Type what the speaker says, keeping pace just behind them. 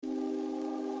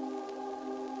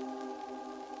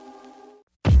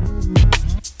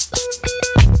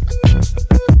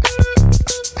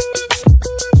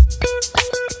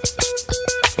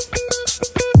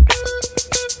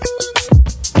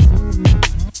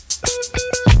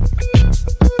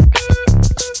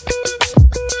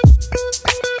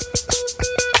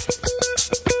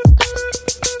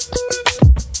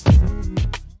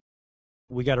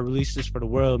got to release this for the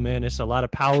world, man. It's a lot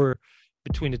of power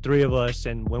between the three of us.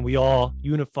 And when we all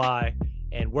unify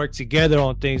and work together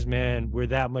on things, man, we're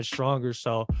that much stronger.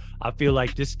 So I feel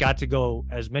like this got to go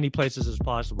as many places as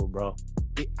possible, bro.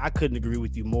 I couldn't agree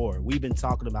with you more. We've been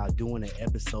talking about doing an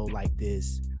episode like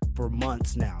this for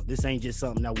months now. This ain't just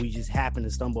something that we just happen to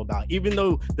stumble about. Even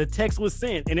though the text was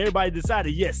sent and everybody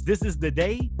decided, yes, this is the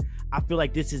day, I feel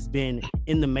like this has been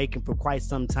in the making for quite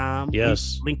some time.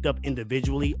 Yes. We've linked up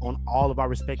individually on all of our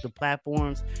respective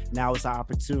platforms. Now it's our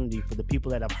opportunity for the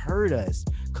people that have heard us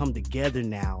come together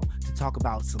now to talk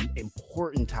about some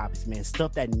important topics, man,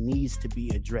 stuff that needs to be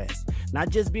addressed. Not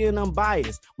just being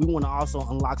unbiased. We want to also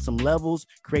unlock some levels,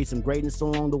 create some greatness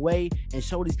along the way, and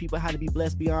show these people how to be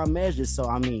blessed beyond measure. So,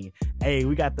 I mean, hey,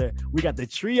 we got the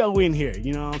trio in here.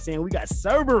 You know what I'm saying? We got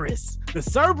Cerberus, the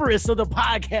Cerberus of the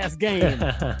podcast game.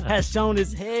 Has shown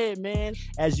his head, man.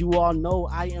 As you all know,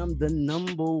 I am the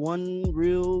number one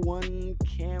real one,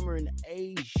 Cameron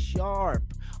A. Sharp,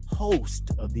 host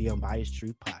of the Unbiased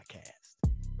Truth Podcast.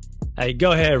 Hey,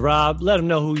 go ahead, Rob. Let them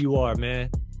know who you are,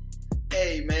 man.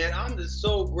 Hey, man, I'm just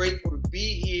so grateful to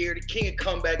be here. The king of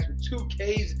comebacks with 2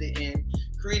 Ks at the end,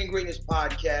 Creating Greatness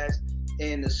Podcast,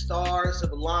 and the stars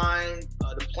have aligned.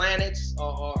 The planets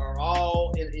are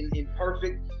all in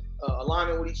perfect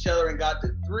alignment with each other, and got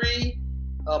the 3.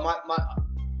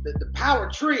 The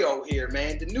power trio here,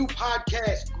 man. The new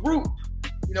podcast group.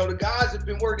 You know, the guys have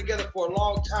been working together for a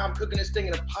long time, cooking this thing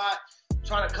in a pot,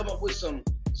 trying to come up with some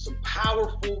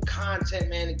powerful content,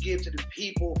 man, to give to the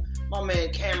people. My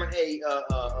man Cameron A.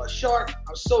 Sharp,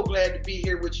 I'm so glad to be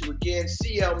here with you again.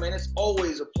 CL, man, it's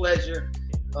always a pleasure.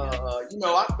 You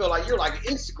know, I feel like you're like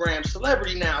an Instagram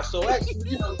celebrity now. So actually,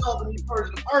 you know, talking to you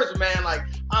person to person, man, like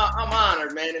I'm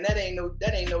honored, man, and that ain't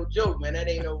no joke, man. That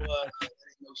ain't no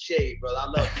shade, brother. I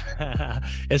love you, man.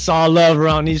 It's all love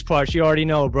around these parts. You already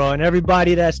know, bro. And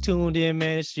everybody that's tuned in,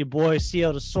 man, it's your boy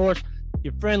CL the Source,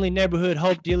 your friendly neighborhood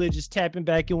hope dealer, just tapping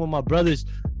back in with my brothers.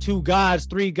 2 gods,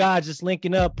 3 gods, just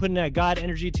linking up, putting that God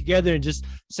energy together and just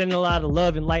sending a lot of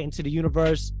love and light into the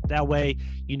universe. That way,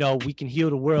 you know, we can heal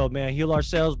the world, man. Heal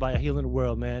ourselves by healing the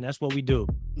world, man. That's what we do.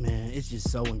 Man, it's just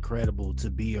so incredible to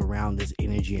be around this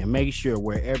energy. And make sure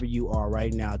wherever you are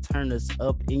right now, turn us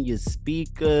up in your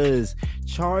speakers.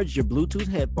 Charge your Bluetooth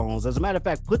headphones. As a matter of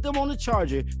fact, put them on the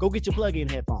charger. Go get your plug-in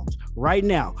headphones right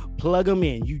now. Plug them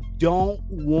in. You don't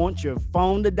want your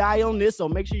phone to die on this, so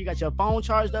make sure you got your phone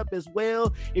charged up as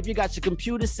well. If you got your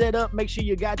computer set up, make sure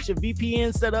you got your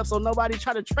VPN set up so nobody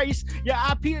try to trace your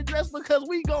IP address, because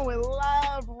we going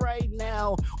live right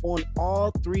now on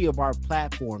all 3 of our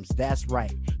platforms. That's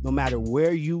right. No matter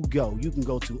where you go, you can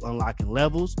go to Unlocking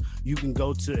Levels, you can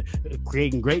go to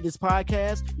Creating Greatness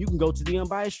Podcast, you can go to the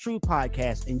Unbiased Truth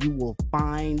Podcast, and you will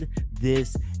find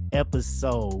this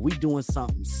episode. We doing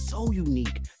something so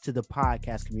unique to the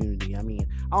podcast community. I mean,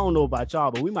 I don't know about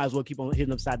y'all, but we might as well keep on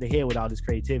hitting upside the head with all this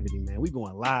creativity, man. We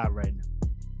going live right now.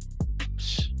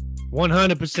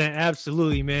 100%,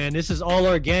 absolutely, man. This is all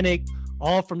organic,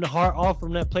 all from the heart, all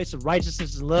from that place of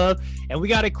righteousness and love. And we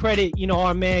got to credit, you know,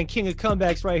 our man King of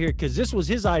Comebacks right here, because this was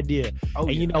his idea.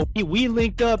 You know, we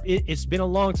linked up. It's been a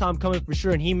long time coming for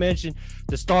sure. And he mentioned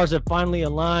the stars have finally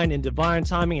aligned in divine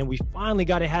timing, and we finally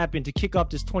got it happen to kick off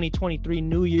this 2023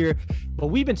 new year. But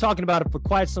we've been talking about it for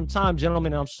quite some time,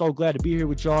 gentlemen. And I'm so glad to be here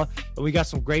with y'all. And we got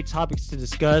some great topics to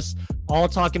discuss, all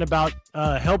talking about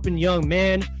helping young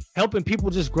men, helping people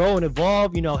just grow and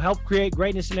evolve, you know, help create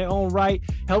greatness in their own right,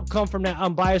 help come from that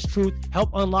unbiased truth, help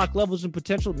unlock levels and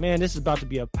potential. Man, this is about to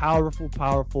be a powerful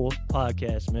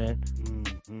podcast, man.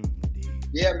 Mm-hmm.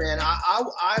 Yeah, man.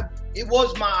 It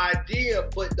was my idea,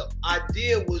 but the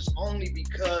idea was only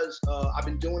because I've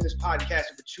been doing this podcast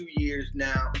for 2 years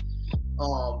now.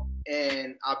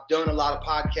 And I've done a lot of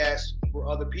podcasts for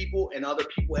other people, and other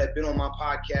people have been on my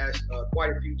podcast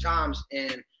quite a few times.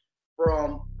 And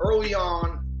from early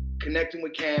on, connecting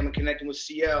with Cam and connecting with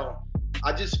CL,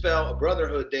 I just felt a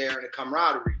brotherhood there and a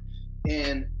camaraderie.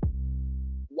 And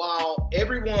while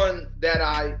everyone that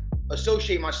I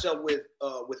associate myself with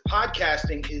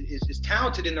podcasting is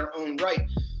talented in their own right,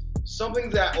 something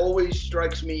that always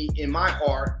strikes me in my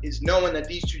heart is knowing that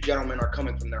these 2 gentlemen are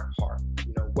coming from their heart.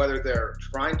 You know, whether they're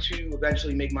trying to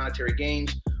eventually make monetary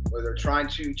gains, whether they're trying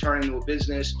to turn into a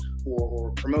business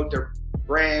or promote their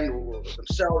brand or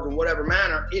themselves in whatever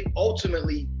manner, it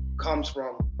ultimately comes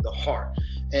from the heart.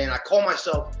 And I call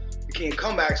myself the King of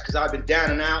Comebacks because I've been down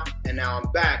and out, and now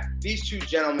I'm back. These 2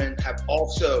 gentlemen have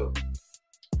also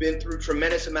been through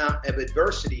tremendous amount of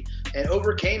adversity, and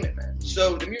overcame it, man.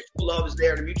 So the mutual love is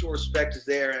there, the mutual respect is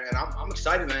there, and I'm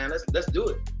excited, man. Let's do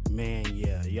it. Man,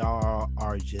 yeah, y'all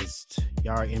are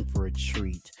in for a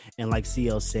treat. And like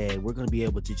CL said, we're going to be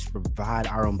able to just provide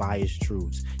our unbiased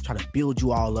truths, try to build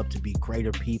you all up to be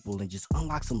greater people and just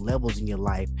unlock some levels in your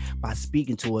life by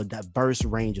speaking to a diverse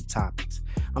range of topics.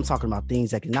 I'm talking about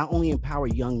things that can not only empower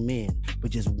young men,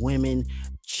 but just women,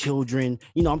 children.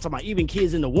 I'm talking about even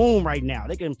kids in the womb right now.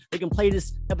 They can play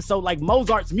this episode like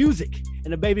Mozart's music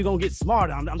and the baby gonna get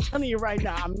smarter. I'm telling you right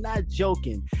now, I'm not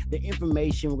joking. The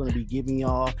information we're gonna be giving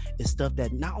y'all is stuff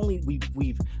that not only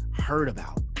we've heard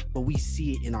about, but we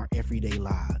see it in our everyday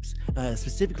lives,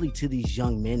 specifically to these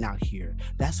young men out here.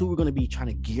 That's who we're going to be trying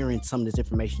to gear in some of this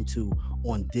information to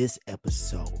on this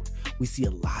episode. We see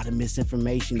a lot of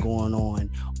misinformation going on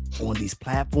these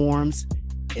platforms,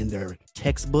 in their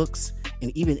textbooks,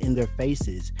 and even in their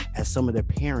faces as some of their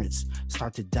parents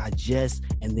start to digest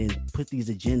and then put these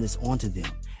agendas onto them.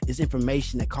 It's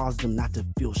information that causes them not to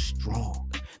feel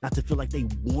strong, not to feel like they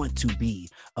want to be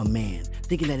a man,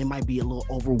 thinking that it might be a little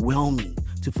overwhelming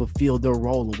to fulfill their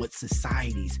role in what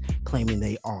society's claiming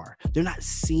they are. They're not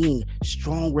seeing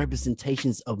strong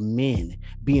representations of men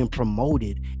being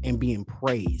promoted and being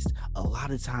praised. A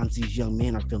lot of times these young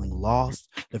men are feeling lost.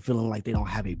 They're feeling like they don't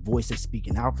have a voice that's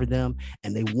speaking out for them,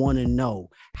 and they want to know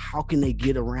how can they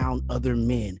get around other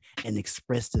men and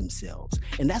express themselves.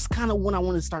 And that's kind of when I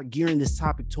want to start gearing this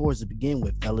topic towards to begin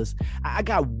with, fellas. I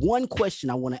got one question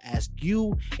I want to ask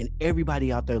you and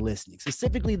everybody out there listening,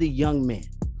 specifically the young men.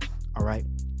 All right,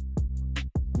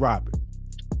 Robert,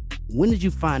 when did you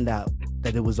find out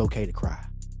that it was okay to cry?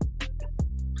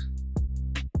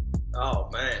 Oh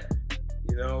man,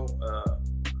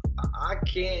 I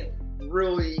can't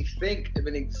really think of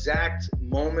an exact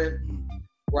moment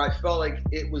where I felt like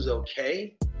it was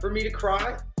okay for me to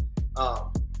cry.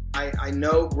 I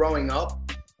know growing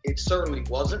up, it certainly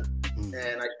wasn't.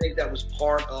 And I think that was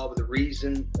part of the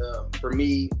reason for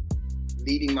me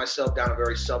leading myself down a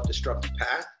very self-destructive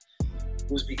path,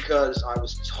 was because I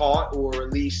was taught, or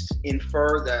at least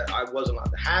infer, that I wasn't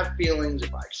allowed to have feelings.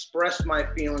 If I expressed my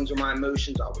feelings or my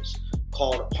emotions, I was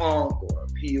called a punk or a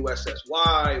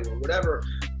PUSSY or whatever.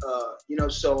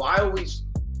 So I always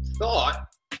thought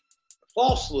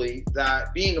falsely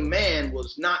that being a man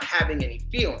was not having any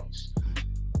feelings.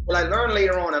 What I learned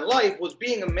later on in life was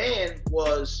being a man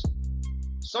was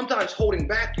sometimes holding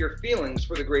back your feelings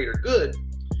for the greater good,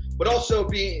 but also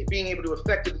being able to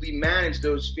effectively manage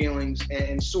those feelings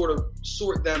and sort of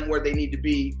sort them where they need to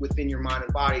be within your mind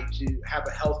and body to have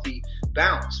a healthy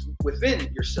balance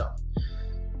within yourself.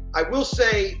 I will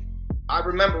say, I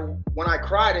remember when I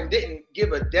cried and didn't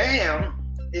give a damn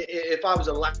if I was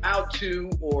allowed to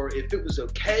or if it was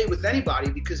okay with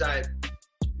anybody, because I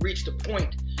reached a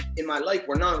point in my life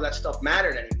where none of that stuff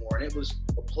mattered anymore, and it was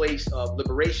a place of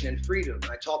liberation and freedom.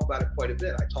 And I talk about it quite a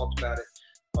bit. I talked about it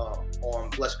on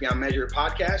Blessed Beyond Measure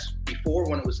podcast before,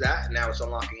 when it was that, and now it's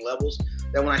Unlocking Levels.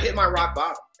 That when I hit my rock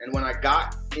bottom and when I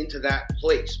got into that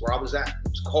place where I was at, it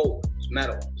was cold, it was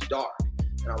metal, it was dark,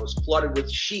 and I was flooded with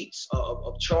sheets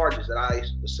of charges that I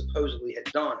supposedly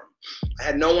had done. I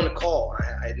had no one to call.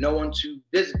 I had no one to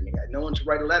visit me. I had no one to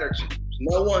write a letter to.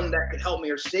 No one that could help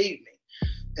me or save me.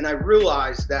 And I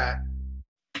realized that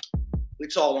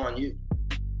it's all on you.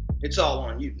 It's all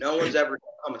on you. No one's ever going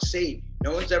to come and save you.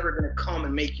 No one's ever going to come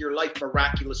and make your life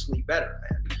miraculously better,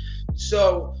 man.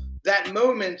 So that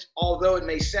moment, although it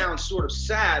may sound sort of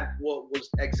sad, was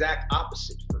exact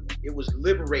opposite for me. It was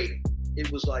liberating.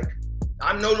 It was like,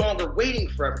 I'm no longer waiting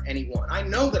for anyone. I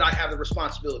know that I have the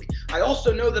responsibility. I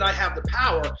also know that I have the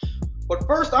power. But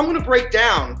first, I'm going to break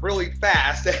down really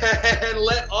fast and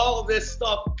let all this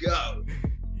stuff go.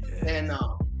 And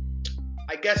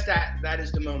I guess that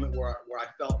is the moment where I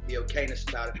felt the okayness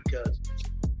about it, because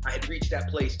I had reached that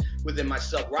place within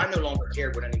myself where I no longer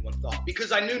cared what anyone thought,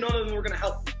 because I knew none of them were going to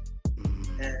help me.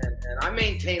 And I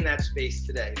maintain that space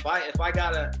today. If I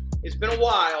gotta, it's been a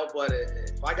while, but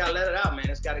if I gotta let it out, man,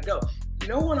 it's got to go. You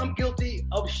know when I'm guilty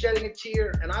of shedding a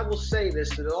tear, and I will say this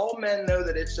so that all men know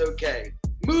that it's okay.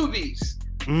 Movies.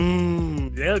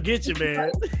 They'll get you,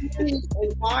 man.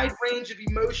 A wide range of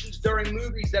emotions during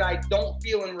movies that I don't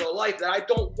feel in real life, that I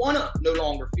don't want to no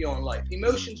longer feel in life.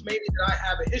 Emotions maybe that I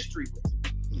have a history with,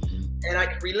 and I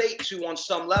can relate to on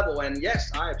some level. And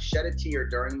yes, I have shed a tear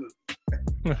during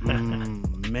movies.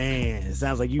 Man, it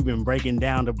sounds like you've been breaking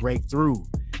down to break through,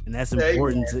 and that's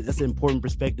important. That's an important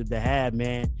perspective to have,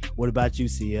 man. What about you,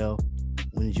 CL?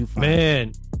 When did you find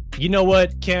Man, You know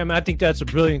what, Cam? I think that's a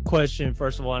brilliant question,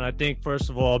 first of all. And I think,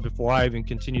 first of all, before I even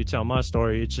continue to tell my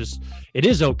story, it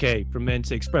is okay for men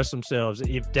to express themselves.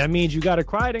 If that means you got to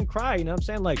cry, then cry. You know what I'm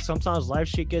saying? Like, sometimes life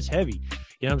shit gets heavy.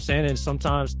 You know what I'm saying? And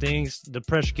sometimes the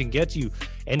pressure can get to you.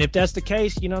 And if that's the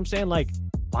case, you know what I'm saying? Like,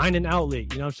 find an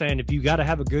outlet. You know what I'm saying? If you got to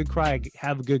have a good cry,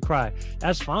 have a good cry.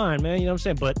 That's fine, man. You know what I'm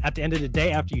saying? But at the end of the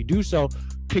day, after you do so,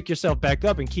 pick yourself back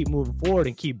up and keep moving forward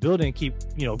and keep building, keep,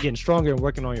 getting stronger and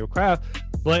working on your craft.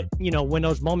 But, when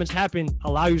those moments happen,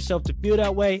 allow yourself to feel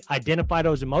that way, identify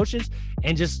those emotions,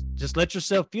 and just let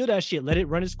yourself feel that shit. Let it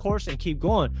run its course and keep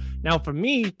going. Now, for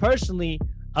me personally,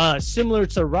 similar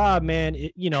to Rob, man,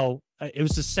 it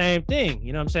was the same thing,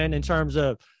 you know what I'm saying? In terms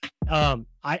of,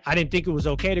 I didn't think it was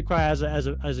okay to cry as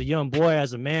a young boy,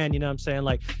 as a man, you know what I'm saying?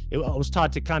 Like, I was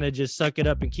taught to kind of just suck it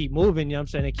up and keep moving, you know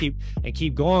what I'm saying? And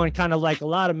keep going, kind of like a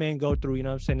lot of men go through, you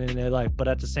know what I'm saying, in their life. But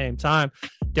at the same time,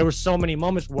 there were so many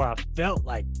moments where I felt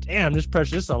like, damn, this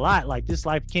pressure, this is a lot. Like, this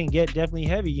life can get definitely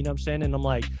heavy, you know what I'm saying? And I'm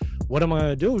like, what am I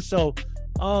gonna do? So,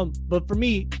 but for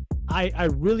me, I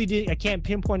really I can't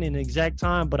pinpoint an exact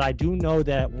time, but I do know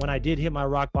that when I did hit my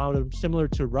rock bottom, similar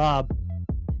to Rob,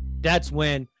 that's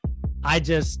when I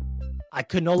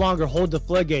could no longer hold the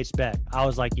floodgates back. I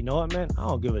was like, you know what, man, I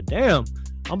don't give a damn.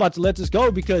 I'm about to let this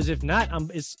go, because if not,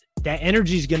 that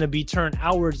energy is going to be turned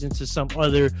outwards into some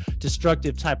other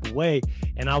destructive type of way.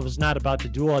 And I was not about to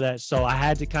do all that. So I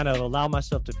had to kind of allow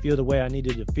myself to feel the way I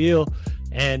needed to feel.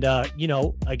 And,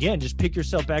 again, just pick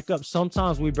yourself back up.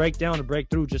 Sometimes we break down to break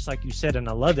through, just like you said. And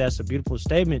I love that. It's a beautiful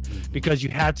statement, because you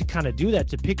have to kind of do that,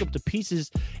 to pick up the pieces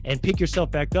and pick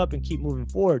yourself back up and keep moving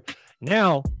forward.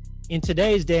 Now, in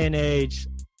today's day and age,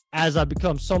 as I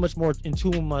become so much more in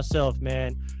tune with myself,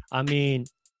 man, I mean,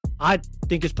 I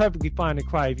think it's perfectly fine to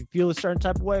cry. If you feel a certain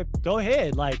type of way, go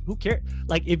ahead. Like, who cares?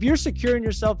 Like, if you're secure in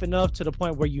yourself enough to the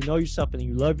point where you know yourself and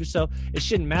you love yourself, it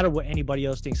shouldn't matter what anybody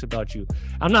else thinks about you.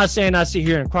 I'm not saying I sit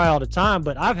here and cry all the time,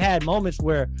 but I've had moments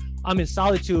where I'm in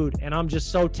solitude and I'm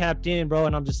just so tapped in, bro.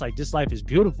 And I'm just like, this life is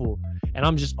beautiful. And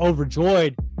I'm just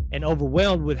overjoyed and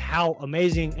overwhelmed with how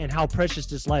amazing and how precious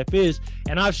this life is.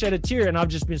 And I've shed a tear, and I've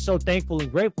just been so thankful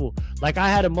and grateful. Like, I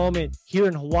had a moment here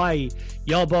in Hawaii.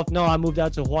 Y'all both know I moved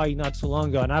out to Hawaii not too long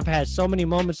ago, and I've had so many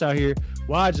moments out here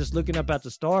where I just looking up at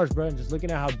the stars, bro, and just looking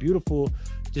at how beautiful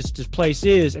this place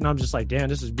is. And I'm just like, damn,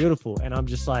 this is beautiful. And I'm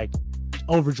just like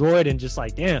overjoyed and just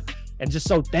like, damn, and just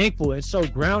so thankful and so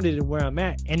grounded in where I'm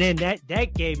at. And then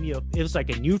that gave me it was like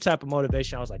a new type of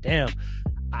motivation. I was like, damn,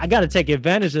 I got to take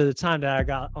advantage of the time that I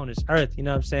got on this earth, you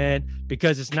know what I'm saying?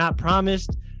 Because it's not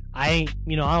promised. I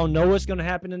don't know what's going to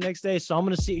happen the next day. So I'm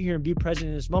going to sit here and be present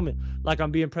in this moment, like I'm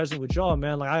being present with y'all,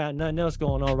 man. Like, I got nothing else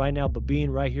going on right now but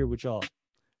being right here with y'all.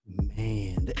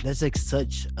 Man, that's like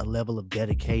such a level of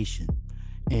dedication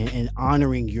and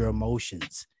honoring your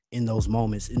emotions in those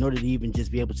moments in order to even just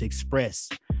be able to express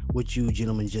what you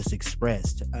gentlemen just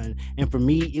expressed. And for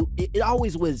me, it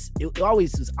always was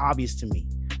obvious to me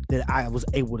that I was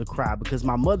able to cry, because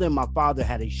my mother and my father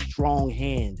had a strong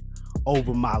hand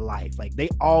over my life. Like, they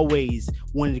always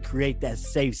wanted to create that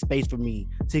safe space for me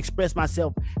to express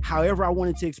myself however I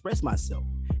wanted to express myself.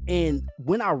 And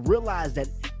when I realized that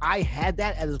I had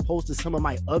that, as opposed to some of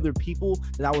my other people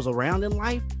that I was around in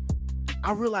life,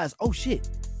 I realized, oh shit,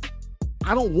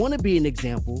 I don't want to be an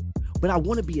example, but I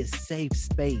want to be a safe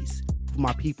space for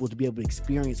my people to be able to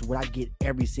experience what I get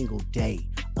every single day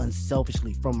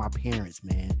unselfishly from my parents,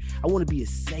 man. I want to be a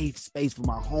safe space for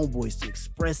my homeboys to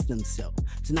express themselves,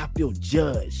 to not feel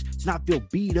judged, to not feel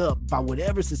beat up by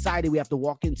whatever society we have to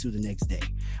walk into the next day.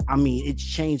 I mean, it's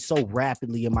changed so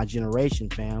rapidly in my generation,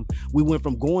 fam. We went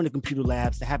from going to computer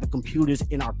labs to having computers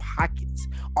in our pockets,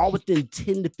 all within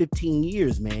 10 to 15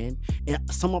 years, man. And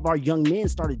some of our young men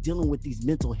started dealing with these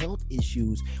mental health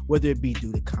issues, whether it be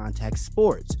due to contact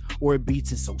sports, or it be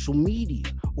to social media,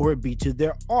 or it be to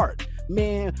their art.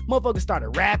 Man, motherfuckers started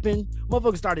rapping,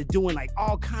 motherfuckers started doing like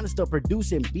all kind of stuff,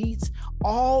 producing beats,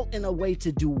 all in a way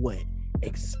to do what?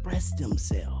 Express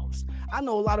themselves. I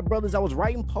know a lot of brothers that was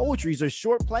writing poetries or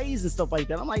short plays and stuff like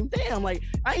that. I'm like, damn, like,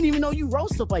 I didn't even know you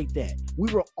wrote stuff like that.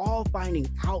 We were all finding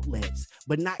outlets,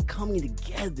 but not coming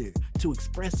together to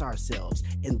express ourselves.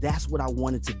 And that's what I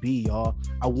wanted to be, y'all.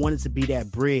 I wanted to be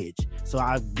that bridge. So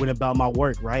I went about my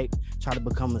work, right? Try to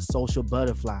become a social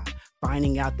butterfly.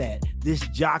 Finding out that this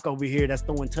jock over here that's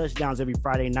throwing touchdowns every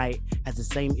Friday night has the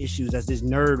same issues as this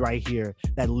nerd right here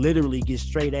that literally gets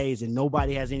straight A's and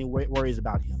nobody has any worries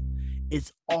about him.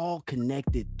 It's all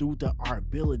connected through our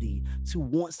ability to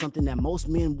want something that most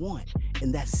men want,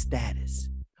 and that's status.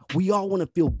 We all want to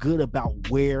feel good about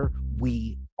where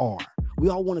we are. We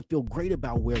all want to feel great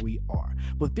about where we are.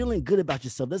 But feeling good about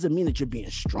yourself doesn't mean that you're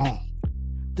being strong.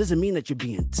 doesn't mean that you're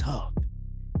being tough.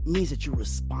 It means that you're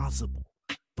responsible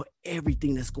for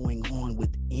everything that's going on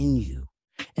within you.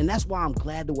 And that's why I'm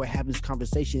glad that we're having this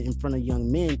conversation in front of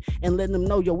young men and letting them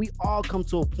know, yo, we all come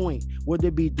to a point, whether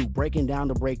it be through breaking down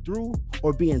to break through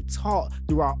or being taught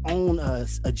through our own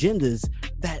agendas,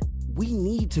 that we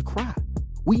need to cry.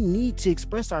 We need to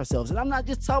express ourselves. And I'm not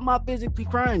just talking about physically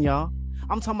crying, y'all.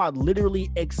 I'm talking about literally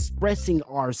expressing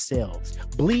ourselves.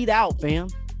 Bleed out, fam,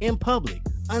 in public,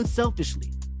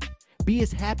 unselfishly. Be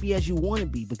as happy as you want to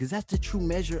be, because that's the true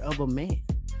measure of a man.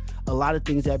 A lot of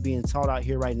things that are being taught out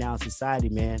here right now in society,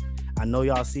 man. I know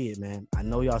y'all see it, man. I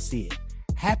know y'all see it.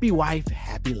 Happy wife,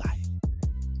 happy life.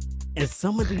 And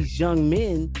some of these young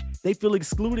men, they feel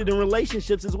excluded in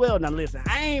relationships as well. Now, listen,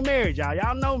 I ain't married, y'all.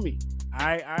 Y'all know me. All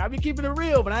right, I be keeping it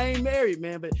real, but I ain't married,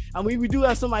 man. But I mean, we do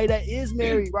have somebody that is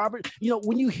married, Robert. You know,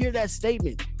 when you hear that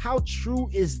statement, how true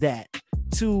is that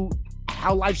to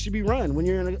how life should be run when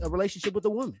you're in a relationship with a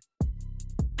woman?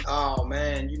 Oh,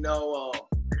 man, you know,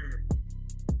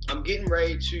 I'm getting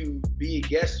ready to be a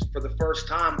guest for the first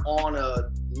time on a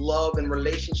love and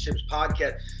relationships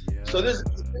podcast. Yeah. So this is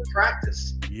good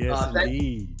practice. Yes, thank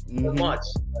you so much.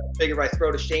 I figured if I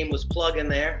throw the shameless plug in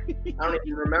there, I don't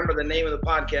even remember the name of the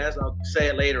podcast. I'll say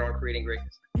it later on Creating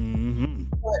Greatness.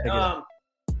 But,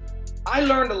 I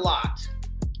learned a lot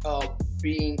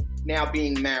being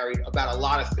married about a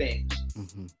lot of things.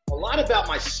 A lot about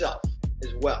myself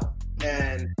as well.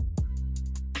 And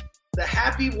the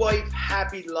happy wife,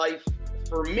 happy life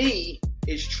for me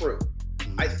is true.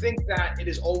 I think that it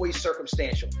is always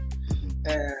circumstantial.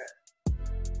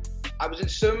 I was in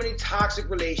so many toxic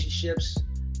relationships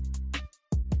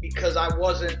because I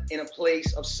wasn't in a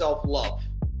place of self-love.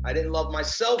 I didn't love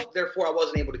myself, therefore I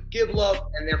wasn't able to give love,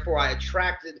 and therefore I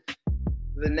attracted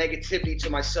the negativity to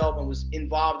myself and was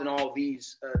involved in all of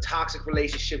these toxic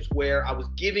relationships where I was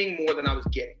giving more than I was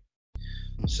getting.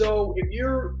 So if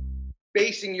you're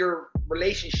basing your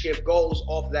relationship goals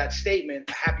off of that statement,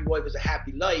 a happy wife is a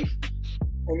happy life,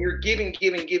 and you're giving,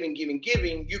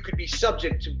 you could be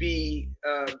subject to be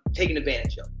taken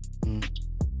advantage of.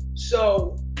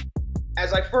 So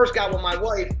as I first got with my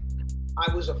wife,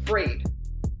 I was afraid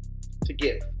to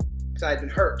give because I had been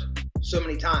hurt so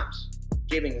many times,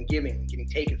 giving and getting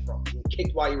taken from, being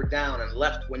kicked while you were down and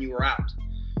left when you were out.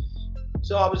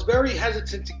 So I was very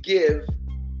hesitant to give,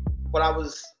 but I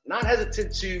was not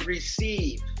hesitant to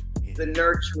receive the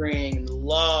nurturing and the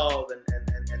love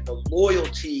and the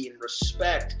loyalty and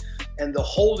respect and the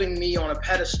holding me on a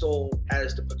pedestal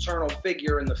as the paternal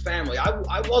figure in the family.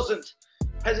 I wasn't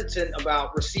hesitant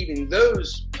about receiving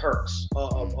those perks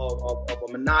of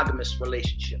a monogamous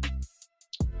relationship.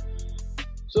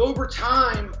 So over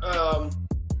time,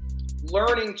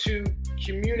 learning to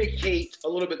communicate a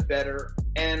little bit better,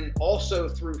 and also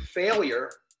through failure,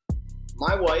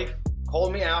 my wife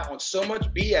called me out on so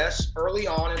much BS early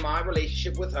on in my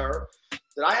relationship with her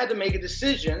that I had to make a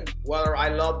decision whether I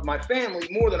loved my family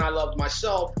more than I loved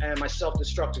myself and my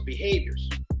self-destructive behaviors.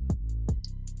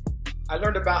 I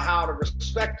learned about how to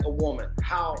respect a woman,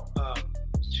 how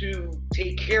to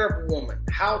take care of a woman,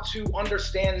 how to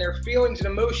understand their feelings and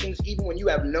emotions even when you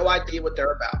have no idea what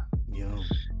they're about. Yeah.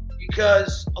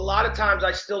 Because a lot of times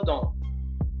I still don't.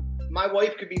 My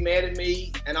wife could be mad at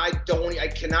me and I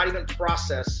cannot even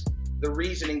process the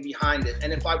reasoning behind it.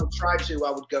 And if I would try to,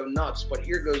 I would go nuts. But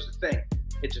here goes the thing.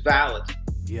 It's valid.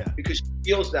 Yeah. Because she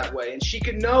feels that way. And she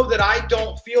can know that I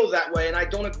don't feel that way and I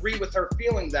don't agree with her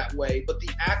feeling that way. But the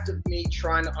act of me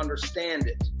trying to understand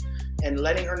it and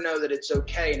letting her know that it's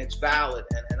okay and it's valid.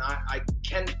 And I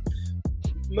can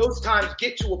most times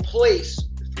get to a place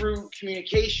through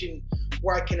communication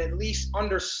where I can at least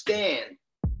understand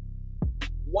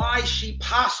why she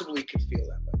possibly could feel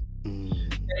that way.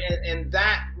 And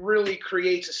that really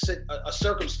creates a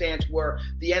circumstance where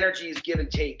the energy is give and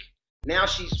take. Now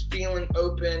she's feeling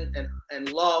open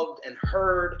and loved and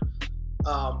heard.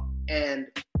 As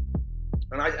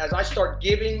I start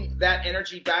giving that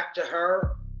energy back to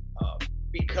her,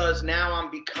 because now I'm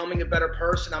becoming a better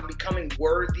person, I'm becoming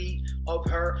worthy of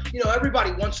her. You know,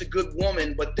 everybody wants a good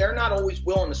woman, but they're not always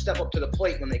willing to step up to the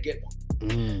plate when they get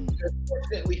one.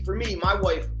 Fortunately for me, my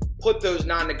wife put those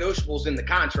non-negotiables in the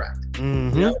contract.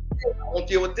 You know, I won't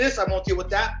deal with this, I won't deal with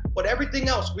that, but everything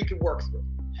else we could work through.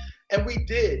 And we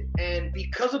did. And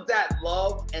because of that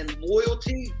love and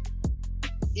loyalty,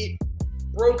 it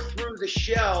broke through the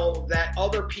shell that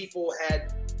other people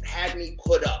had me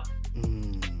put up.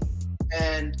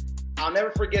 And I'll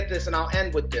never forget this, and I'll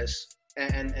end with this.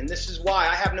 And this is why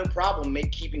I have no problem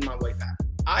keeping my wife happy.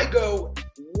 I go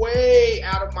way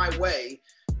out of my way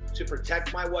to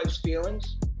protect my wife's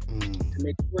feelings, to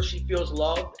make sure she feels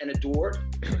loved and adored,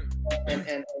 and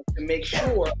to make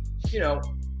sure,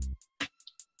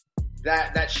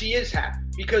 that she is happy.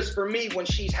 Because for me, when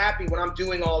she's happy, when I'm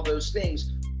doing all those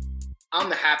things, I'm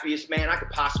the happiest man I could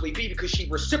possibly be because she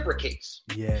reciprocates.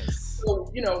 Yes.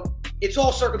 So, it's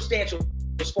all circumstantial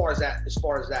as far as that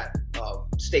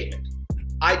statement.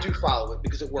 I do follow it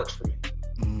because it works for me.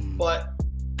 But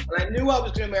when I knew I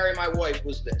was going to marry my wife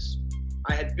was this.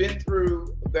 I had been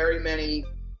through very many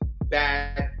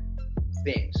bad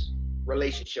things,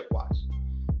 relationship-wise.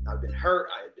 I've been hurt,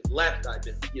 I had been left, I've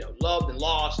been, loved and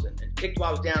lost and kicked while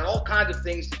I was down, all kinds of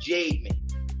things to jade me.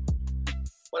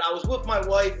 When I was with my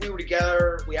wife, we were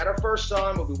together, we had our first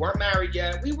son, but we weren't married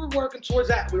yet. We were working towards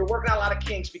that. We were working out a lot of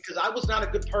kinks because I was not a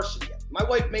good person yet. My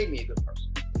wife made me a good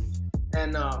person.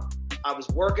 And I was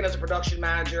working as a production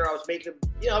manager. I was making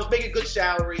a good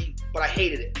salary, but I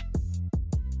hated it.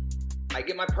 I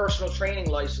get my personal training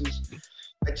license.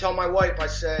 I tell my wife, I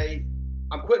say,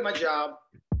 I'm quitting my job.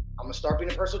 I'm going to start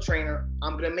being a personal trainer.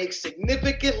 I'm going to make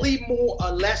significantly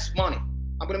less money.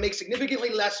 I'm going to make significantly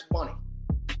less money,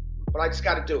 but I just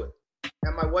got to do it.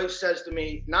 And my wife says to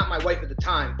me, not my wife at the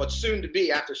time, but soon to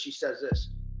be after she says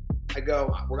this, I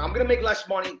go, I'm going to make less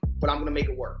money, but I'm going to make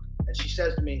it work. And she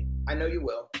says to me, I know you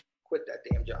will. Quit that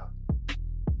damn job.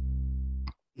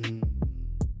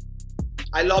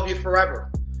 I love you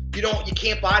forever. You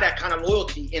can't buy that kind of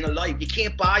loyalty in a life. You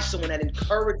can't buy someone that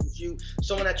encourages you,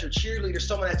 someone that's your cheerleader,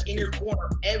 someone that's in your corner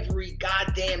every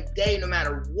goddamn day, no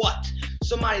matter what.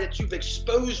 Somebody that you've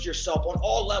exposed yourself on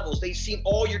all levels. They've seen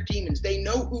all your demons. They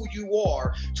know who you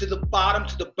are to the bottom,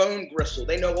 to the bone gristle.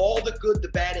 They know all the good, the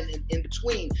bad, and in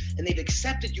between. And they've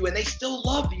accepted you, and they still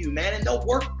love you, man. And they'll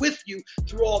work with you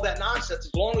through all that nonsense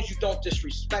as long as you don't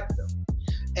disrespect them.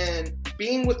 And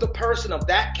being with a person of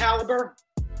that caliber,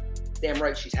 damn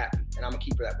right she's happy, and I'm gonna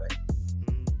keep her that way.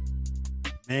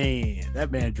 Man,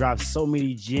 that man drops so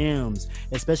many gems,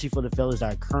 especially for the fellas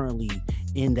that are currently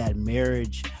in that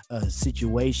marriage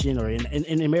situation, or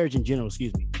in marriage in general,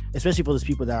 especially for those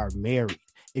people that are married.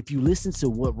 If you listen to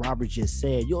what Robert just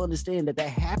said, you'll understand that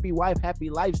happy wife,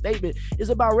 happy life statement is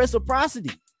about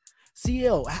reciprocity.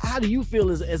 CL, how do you feel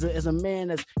as a man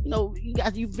that's,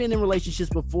 you've been in relationships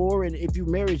before, and if you're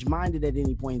marriage minded at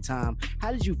any point in time, how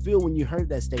did you feel when you heard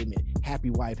that statement, happy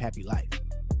wife, happy life?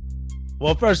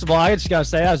 Well, first of all, I just gotta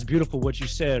say that was beautiful what you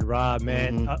said, Rob,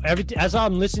 man. As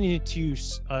I'm listening to you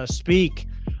speak,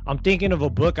 I'm thinking of a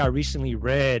book I recently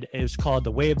read. It's called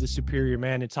The Way of the Superior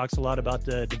Man. It talks a lot about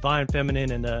the divine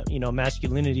feminine and the,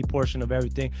 masculinity portion of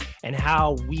everything, and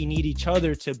how we need each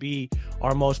other to be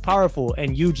our most powerful.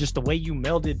 And just the way you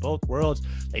melded both worlds.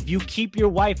 If you keep your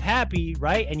wife happy,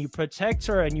 right, and you protect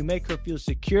her and you make her feel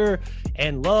secure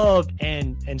and loved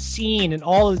and seen and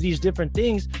all of these different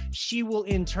things, she will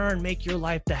in turn make your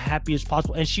life the happiest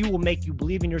possible. And she will make you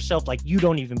believe in yourself like you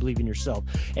don't even believe in yourself.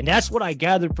 And that's what I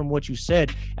gathered from what you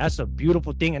said. That's a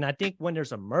beautiful thing. And I think when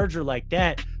there's a merger like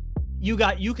that, you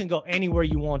can go anywhere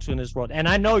you want to in this world. And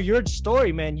I know your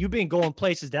story, man. You've been going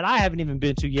places that I haven't even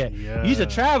been to yet. Yeah. He's a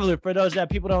traveler. For those that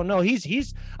people don't know,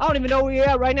 he's I don't even know where you're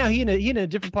at right now. He in a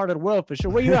different part of the world for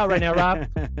sure. Where you at right now, Rob?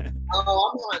 I'm in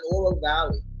Oro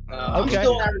Valley. I'm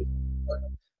still at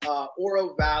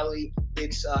Oro Valley.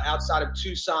 It's outside of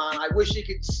Tucson. I wish you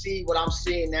could see what I'm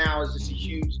seeing now. Is just a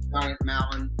huge giant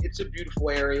mountain. It's a beautiful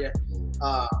area.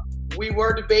 We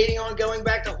were debating on going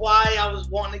back to Hawaii. I was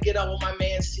wanting to get up with my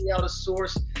man CL, the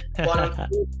Source, but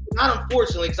not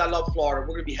unfortunately, because I love Florida.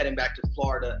 We're gonna be heading back to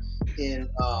Florida in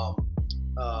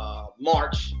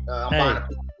March. I'm buying a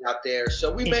place out there,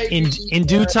 so we may in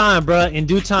due time, bro. In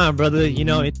due time, brother.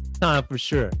 In time for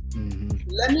sure.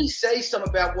 Let me say something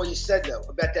about what you said though,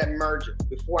 about that merger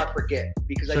before I forget,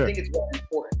 because I think it's very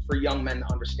important for young men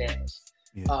to understand this.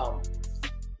 Yeah.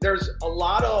 There's a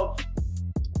lot of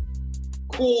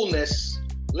coolness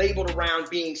labeled around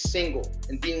being single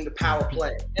and being the power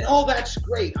play, and all that's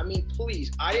great. I mean,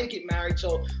 please, I didn't get married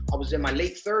till I was in my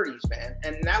late 30s, man,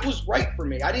 and that was right for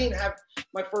me. I didn't have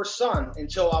my first son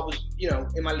until I was,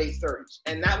 in my late 30s,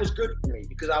 and that was good for me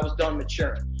because I was done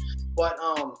maturing. But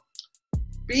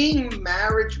being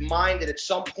marriage minded at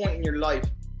some point in your life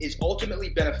is ultimately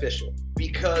beneficial,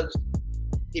 because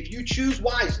if you choose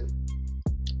wisely,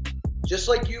 just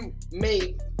like you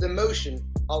made the motion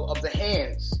of the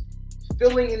hands,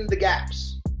 filling in the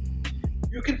gaps,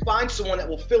 you can find someone that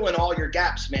will fill in all your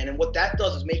gaps, man. And what that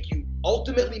does is make you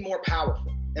ultimately more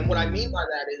powerful. And what I mean by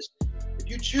that is, if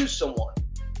you choose someone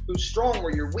who's strong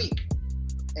where you're weak,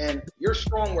 and you're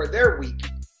strong where they're weak,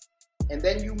 and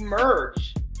then you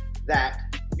merge that,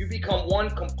 you become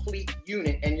one complete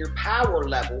unit, and your power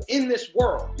level in this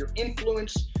world, your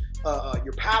influence,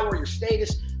 your power, your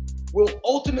status, will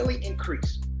ultimately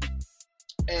increase.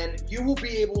 And you will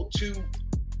be able to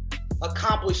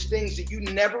accomplish things that you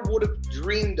never would have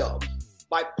dreamed of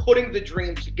by putting the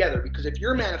dreams together. Because if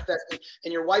you're manifesting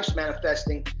and your wife's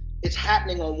manifesting, it's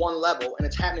happening on one level and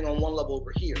it's happening on one level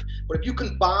over here. But if you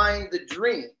combine the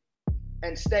dream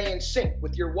and stay in sync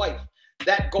with your wife,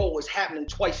 that goal is happening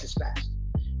twice as fast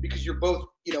because you're both,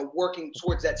 working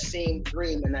towards that same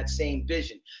dream and that same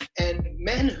vision. And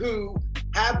men who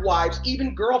have wives,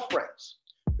 even girlfriends,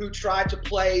 who try to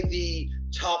play the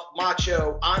tough,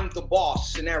 macho, I'm the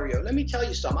boss scenario. Let me tell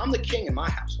you something. I'm the king in my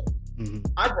household. Mm-hmm.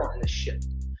 I run this shit,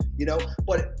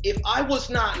 But if I was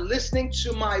not listening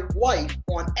to my wife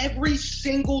on every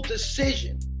single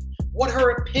decision, what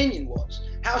her opinion was,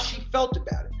 how she felt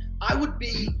about it, I would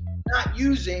be not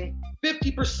using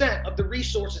 50% of the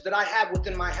resources that I have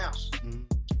within my house. Mm-hmm.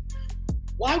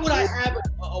 Why would I have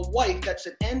a wife that's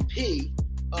an NP,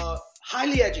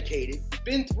 highly educated,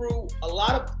 been through a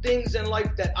lot of things in life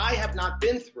that I have not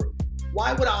been through?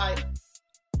 Why would I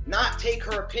not take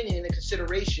her opinion into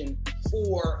consideration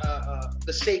for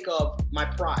the sake of my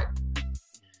pride?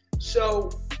 So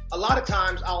a lot of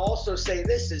times I'll also say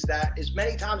this, is that as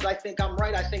many times I think I'm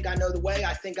right, I think I know the way,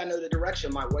 I think I know the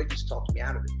direction, my wife just talks me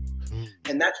out of it.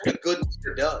 And that's what a good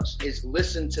leader does, is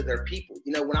listen to their people.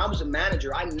 When I was a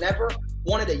manager, I never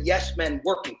wanted a yes man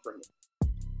working for me.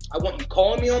 I want you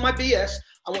calling me on my BS.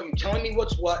 I want you telling me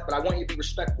what's what, but I want you to be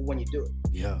respectful when you do it.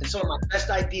 Yeah. And some of my best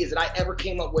ideas that I ever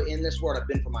came up with in this world have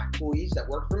been from my employees that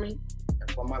work for me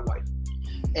and from my wife.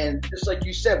 And just like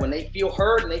you said, when they feel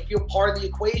heard and they feel part of the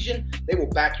equation, they will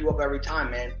back you up every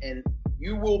time, man. And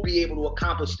you will be able to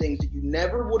accomplish things that you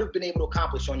never would have been able to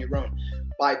accomplish on your own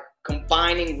by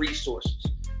combining resources.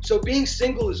 So being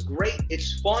single is great.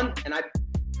 It's fun. And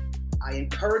I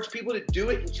encourage people to do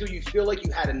it until you feel like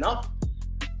you had enough.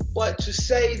 But to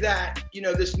say that,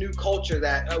 this new culture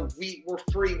that we're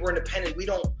free, we're independent, we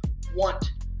don't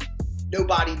want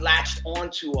nobody latched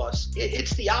onto us,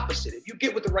 it's the opposite. If you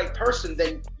get with the right person,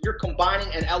 then you're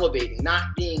combining and elevating, not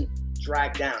being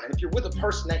dragged down. And if you're with a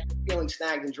person that you're feeling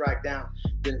snagged and dragged down,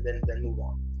 then move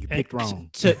on. You picked wrong.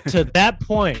 To that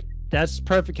point, that's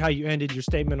perfect how you ended your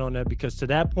statement on that, because to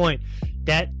that point,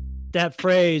 that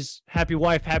phrase, happy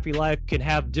wife, happy life, can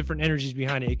have different energies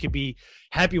behind it. It could be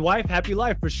happy wife, happy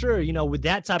life for sure, with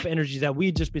that type of energy that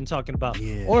we've just been talking about.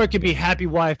 Yeah. Or it could be happy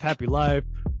wife, happy life,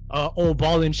 old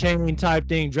ball and chain type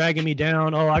thing, dragging me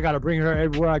down. Oh, I got to bring her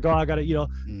everywhere I go. I got to,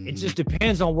 It just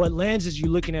depends on what lenses you're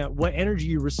looking at, what energy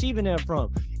you're receiving that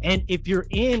from. And if you're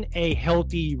in a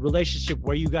healthy relationship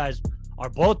where you guys are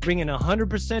both bringing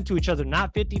 100% to each other,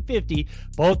 not 50-50,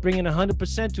 both bringing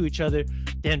 100% to each other,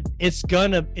 then it's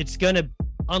gonna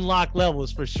unlock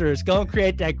levels for sure. It's gonna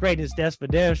create that greatness, that's for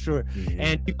damn sure. Yeah.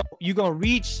 And you're gonna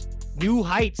reach new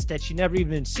heights that you never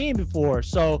even seen before.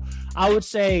 So I would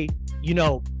say,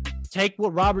 take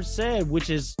what Robert said,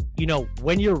 which is,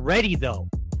 when you're ready though,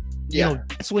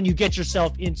 that's when you get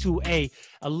yourself into a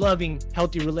loving,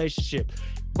 healthy relationship.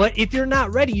 But if you're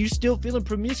not ready, you're still feeling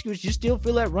promiscuous, you still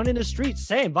feel like running the streets,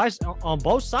 same vice on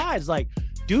both sides. Like,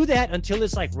 do that until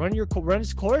it's like run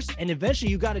its course, and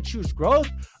eventually you got to choose growth.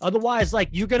 Otherwise, like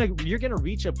you're gonna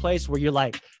reach a place where you're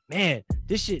like, man,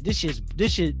 this shit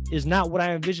is not what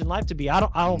I envision life to be. I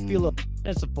don't feel a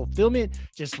sense of fulfillment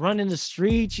just running the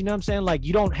streets. You know what I'm saying? Like,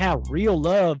 you don't have real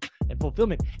love and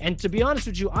fulfillment. And to be honest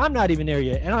with you, I'm not even there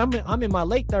yet, and I'm in my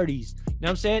late 30s. You know what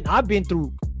I'm saying? I've been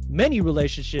through many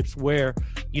relationships where,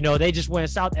 they just went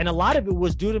south, and a lot of it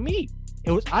was due to me.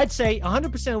 I'd say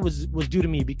 100% was due to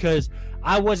me, because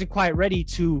I wasn't quite ready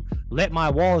to let my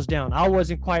walls down. I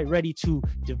wasn't quite ready to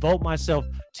devote myself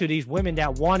to these women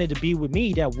that wanted to be with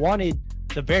me, that wanted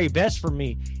the very best for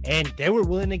me. And they were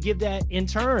willing to give that in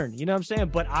turn, you know what I'm saying?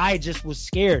 But I just was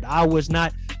scared. I was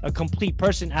not a complete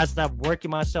person as I'm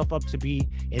working myself up to be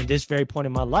in this very point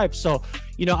in my life. So,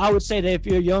 I would say that if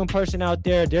you're a young person out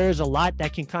there, there's a lot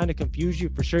that can kind of confuse you.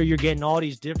 For sure, you're getting all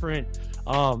these different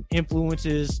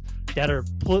influences that are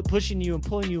pushing you and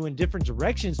pulling you in different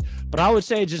directions. But I would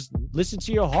say just listen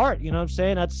to your heart, you know what I'm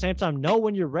saying? At the same time, know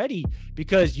when you're ready,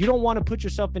 because you don't want to put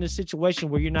yourself in a situation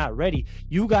where you're not ready.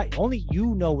 Only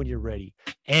you know when you're ready.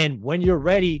 And when you're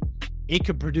ready, it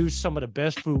could produce some of the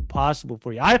best fruit possible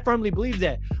for you. I firmly believe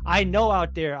that. I know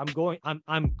out there,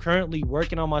 I'm currently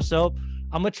working on myself.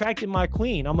 I'm attracting my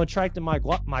queen. I'm attracting my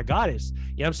goddess. You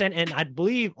know what I'm saying? And I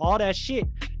believe all that shit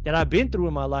that I've been through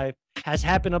in my life has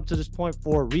happened up to this point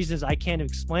for reasons I can't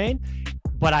explain,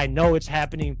 but I know it's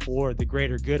happening for the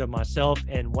greater good of myself.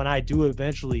 And when I do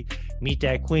eventually meet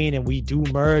that queen and we do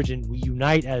merge and we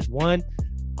unite as one,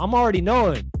 I'm already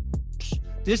knowing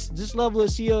this level of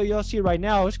CEO y'all see right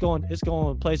now, it's going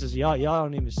places y'all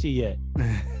don't even see yet.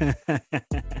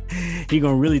 He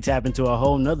gonna really tap into a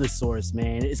whole nother source,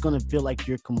 man. It's gonna feel like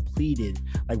you're completed,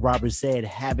 like Robert said,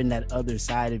 having that other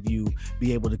side of you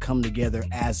be able to come together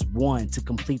as one to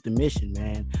complete the mission,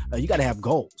 man. You got to have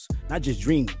goals, not just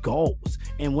dream goals.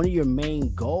 And one of your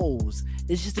main goals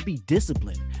is just to be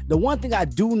disciplined. The one thing I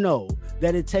do know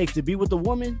that it takes to be with a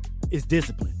woman is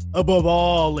discipline above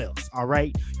all else. All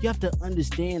right, you have to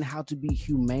understand how to be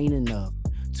humane enough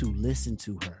to listen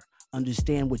to her,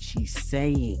 understand what she's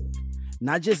saying,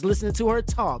 not just listening to her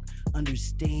talk,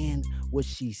 understand what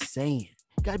she's saying.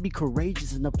 You got to be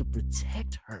courageous enough to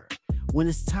protect her when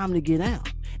it's time to get out,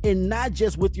 and not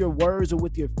just with your words or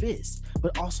with your fists,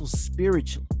 but also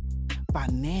spiritually,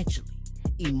 financially,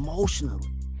 emotionally.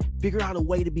 Figure out a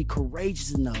way to be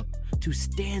courageous enough to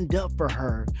stand up for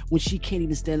her when she can't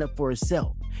even stand up for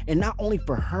herself. And not only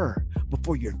for her, but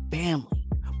for your family,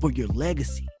 for your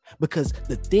legacy. Because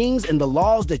the things and the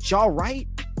laws that y'all write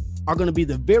are going to be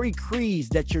the very creeds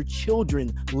that your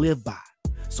children live by.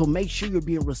 So make sure you're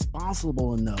being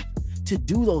responsible enough to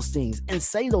do those things and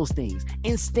say those things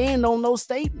and stand on those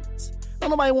statements.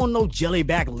 Don't nobody want no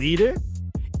jellyback leader.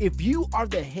 If you are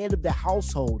the head of the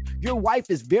household, your wife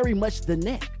is very much the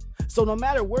neck. So no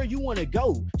matter where you want to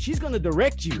go, she's going to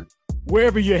direct you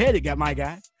wherever you're headed, my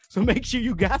guy. So make sure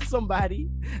you got somebody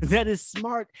that is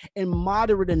smart and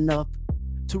moderate enough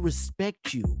to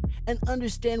respect you and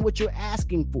understand what you're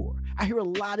asking for. I hear a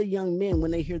lot of young men,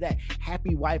 when they hear that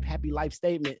happy wife, happy life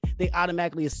statement, they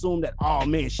automatically assume that, oh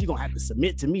man, she's going to have to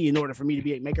submit to me in order for me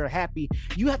to make her happy.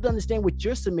 You have to understand what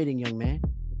you're submitting, young man.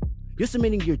 You're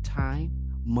submitting your time,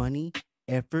 money,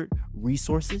 effort,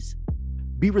 resources.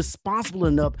 Be responsible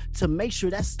enough to make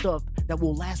sure that's stuff that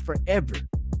will last forever.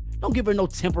 Don't give her no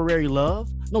temporary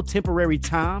love, no temporary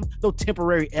time, no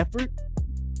temporary effort.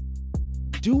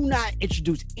 Do not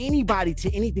introduce anybody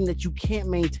to anything that you can't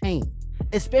maintain,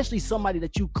 especially somebody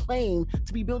that you claim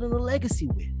to be building a legacy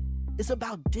with. It's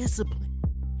about discipline,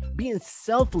 being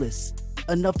selfless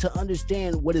enough to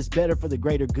understand what is better for the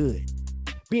greater good,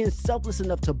 being selfless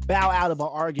enough to bow out of an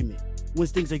argument when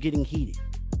things are getting heated.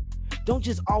 Don't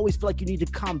just always feel like you need to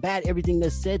combat everything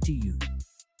that's said to you.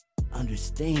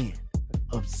 Understand,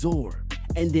 absorb,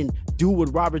 and then do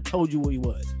what Robert told you he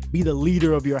was. Be the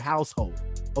leader of your household,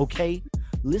 okay?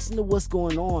 Listen to what's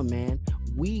going on, man.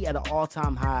 We at an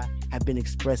all-time high have been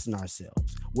expressing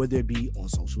ourselves, whether it be on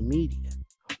social media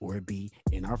or it be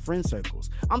in our friend circles.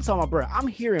 I'm talking about, bro, I'm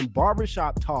hearing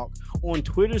barbershop talk on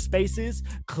Twitter Spaces,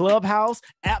 Clubhouse,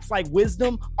 apps like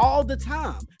Wisdom all the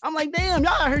time. I'm like, damn,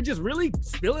 y'all out here just really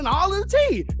spilling all of the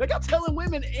tea. Like, y'all telling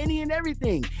women any and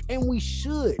everything. And we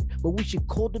should, but we should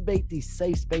cultivate these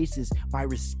safe spaces by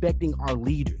respecting our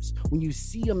leaders. When you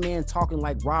see a man talking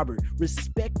like Robert,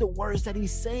 respect the words that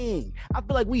he's saying. I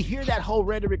feel like we hear that whole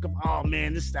rhetoric of, oh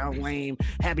man, this sounds lame.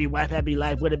 Happy wife, happy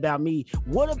life. What about me?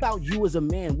 What about you as a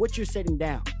man? What you're setting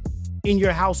down in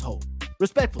your household?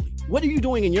 Respectfully, what are you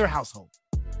doing in your household?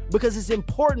 Because it's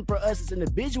important for us as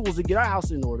individuals to get our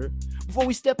house in order before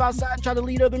we step outside and try to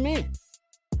lead other men.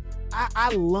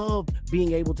 I love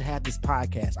being able to have this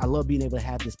podcast. I love being able to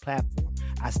have this platform.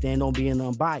 I stand on being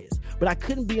unbiased, but I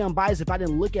couldn't be unbiased if I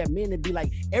didn't look at men and be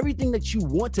like, everything that you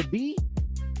want to be,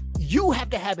 you have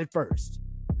to have it first.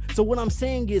 So what I'm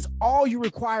saying is all you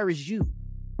require is you.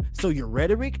 So your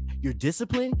rhetoric, your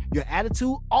discipline, your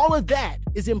attitude, all of that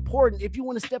is important if you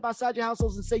want to step outside your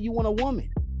households and say you want a woman.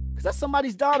 Because that's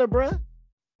somebody's daughter, bruh.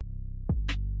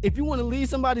 If you want to lead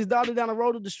somebody's daughter down a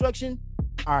road of destruction,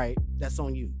 all right, that's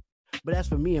on you. But as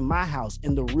for me and my house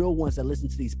and the real ones that listen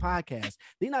to these podcasts,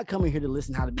 they're not coming here to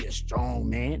listen how to be a strong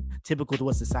man, typical to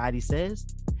what society says.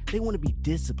 They want to be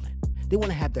disciplined. They want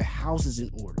to have their houses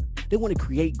in order. They want to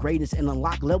create greatness and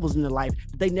unlock levels in their life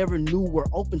that they never knew were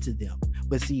open to them.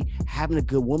 But see, having a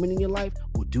good woman in your life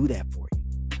will do that for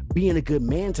you. Being a good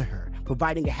man to her,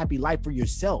 providing a happy life for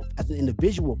yourself as an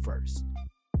individual first,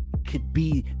 could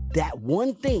be that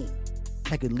one thing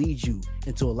that could lead you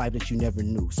into a life that you never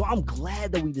knew. So I'm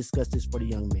glad that we discussed this for the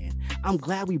young man. I'm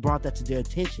glad we brought that to their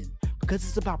attention because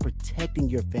it's about protecting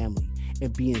your family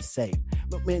and being safe.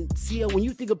 But man, Sia, when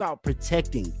you think about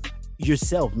protecting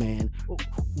yourself, man,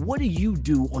 what do you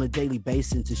do on a daily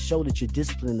basis to show that you're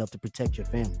disciplined enough to protect your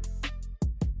family?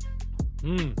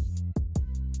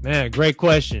 Man, great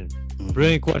question.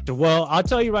 Brilliant question. Well, I'll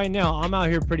tell you right now, I'm out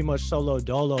here pretty much solo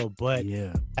dolo, but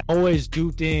Yeah. I always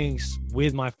do things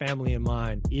with my family in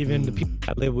mind. Even the people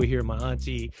I live with here, my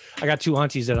auntie, I got 2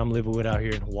 aunties that I'm living with out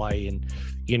here in Hawaii. And,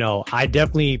 you know, I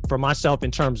definitely, for myself,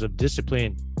 in terms of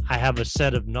discipline, I have a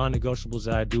set of non-negotiables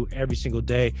that I do every single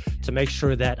day to make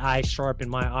sure that I sharpen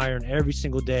my iron every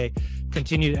single day,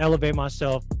 continue to elevate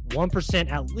myself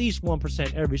 1%, at least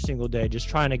 1% every single day, just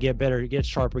trying to get better, get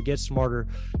sharper, get smarter.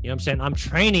 You know what I'm saying? I'm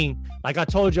training, like I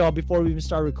told y'all before we even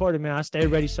start recording, man, I stay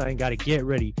ready, so I ain't got to get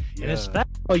ready. Yeah. And it's that,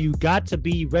 you got to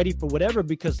be ready for whatever,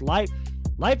 because life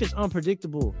is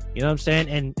unpredictable. You know what I'm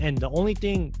saying? And the only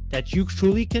thing that you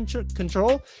truly can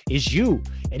control is you.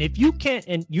 And if you can't,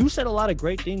 and you said a lot of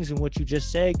great things in what you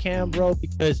just said, Cam, bro,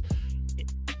 because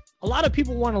a lot of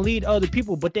people want to lead other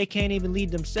people, but they can't even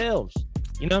lead themselves.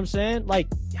 You know what I'm saying? Like,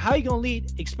 how you gonna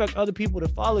expect other people to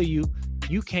follow you?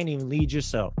 You can't even lead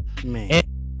yourself. Man. And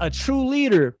a true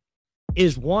leader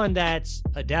is one that's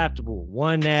adaptable,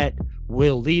 one that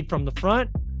will lead from the front,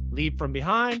 lead from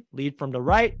behind, lead from the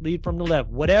right, lead from the left.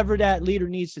 Whatever that leader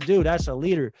needs to do, that's a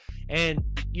leader. And,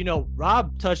 you know,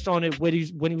 Rob touched on it when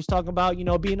he was talking about, you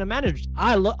know, being a manager.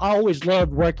 I always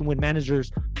loved working with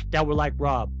managers that were like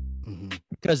Rob,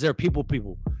 because they're people. You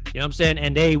know what I'm saying?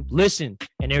 And they listen,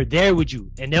 and they're there with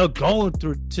you, and they'll go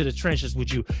through to the trenches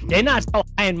with you. They're not so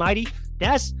high and mighty.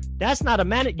 That's not a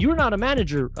man. You're not a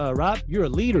manager, Rob. You're a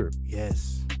leader.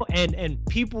 Yes. And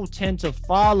people tend to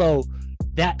follow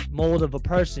that mold of a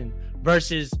person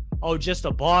versus, oh, just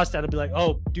a boss that'll be like,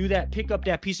 oh, do that, pick up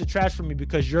that piece of trash for me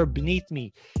because you're beneath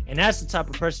me. And that's the type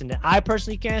of person that I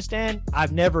personally can't stand.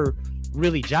 I've never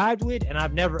really jived with, and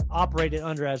I've never operated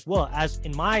under as well. As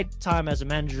in my time as a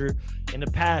manager in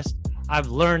the past, I've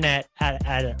learned that at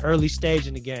an early stage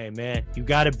in the game, man. You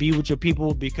got to be with your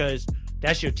people because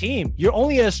that's your team. You're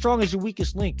only as strong as your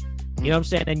weakest link. You know what I'm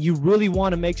saying? And you really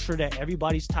want to make sure that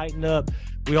everybody's tightened up.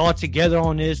 We all together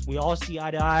on this. We all see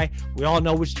eye to eye. We all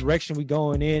know which direction we're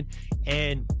going in.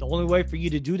 And the only way for you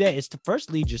to do that is to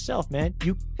first lead yourself, man.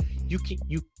 You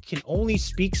can only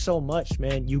speak so much,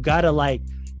 man. You got to, like,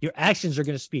 your actions are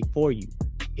going to speak for you.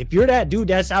 If you're that dude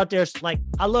that's out there, like,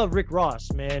 I love Rick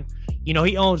Ross, man. You know,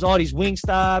 he owns all these wing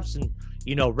stops and,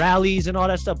 you know, rallies and all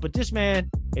that stuff. But this man,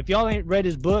 if y'all ain't read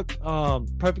his book,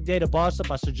 Perfect Day to Boss Up,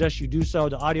 I suggest you do so.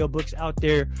 The audiobook's out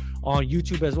there on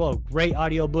YouTube as well. Great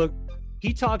audiobook.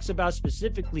 He talks about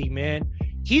specifically, man,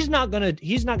 he's not gonna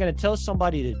tell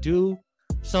somebody to do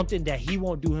something that he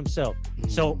won't do himself.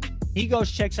 So he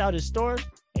goes, checks out his store,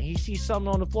 and he sees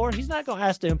something on the floor. He's not gonna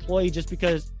ask the employee just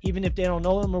because, even if they don't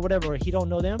know him or whatever, or he don't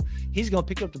know them, he's gonna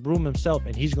pick up the broom himself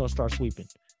and he's gonna start sweeping.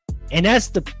 And that's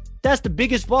the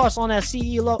biggest boss on that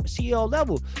CEO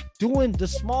level, doing the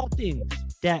small things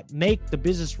that make the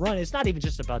business run. It's not even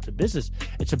just about the business.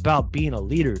 It's about being a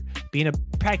leader,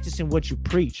 practicing what you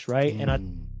preach, right?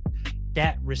 And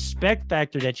that respect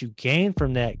factor that you gain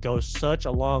from that goes such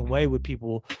a long way with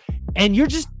people. And you're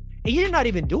not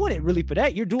even doing it really for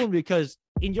that. You're doing it because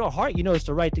in your heart, you know it's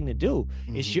the right thing to do.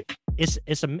 It's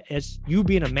you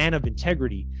being a man of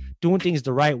integrity, doing things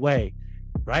the right way,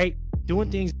 right?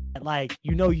 Doing things that, like,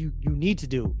 you know, you need to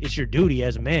do. It's your duty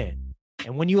as a man.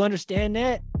 And when you understand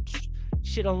that,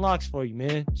 shit unlocks for you,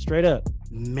 man. Straight up.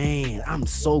 Man, I'm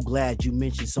so glad you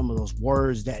mentioned some of those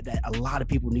words that a lot of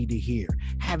people need to hear.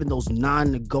 Having those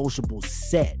non-negotiables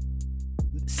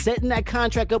setting that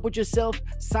contract up with yourself,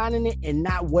 signing it, and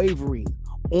not wavering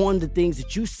on the things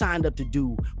that you signed up to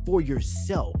do for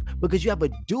yourself, because you have a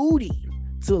duty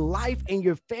to life and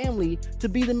your family to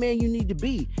be the man you need to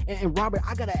be. And Robert,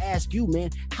 I gotta ask you, man,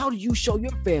 how do you show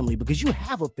your family, because you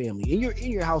have a family and you're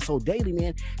in your household daily,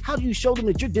 man, how do you show them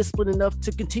that you're disciplined enough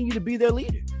to continue to be their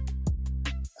leader?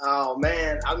 Oh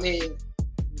man, I mean,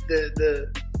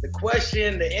 the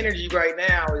question, the energy right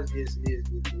now is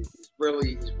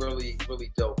really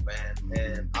dope, man.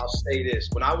 And I'll say this: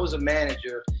 when I was a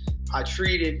manager, I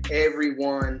treated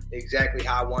everyone exactly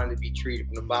how I wanted to be treated,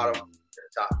 from the bottom to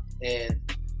the top. And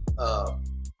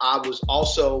I was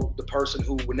also the person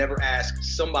who would never ask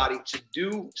somebody to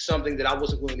do something that I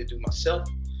wasn't willing to do myself.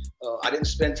 I didn't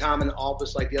spend time in the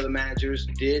office like the other managers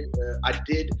did. I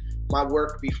did my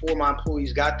work before my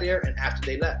employees got there and after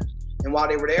they left. And while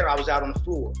they were there, I was out on the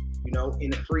floor, you know,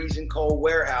 in the freezing cold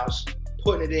warehouse,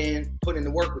 putting in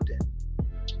the work with them.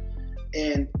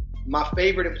 And my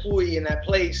favorite employee in that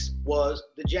place was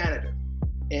the janitor.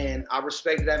 And I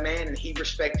respected that man and he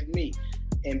respected me.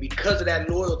 And because of that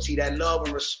loyalty, that love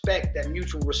and respect, that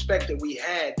mutual respect that we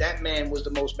had, that man was the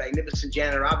most magnificent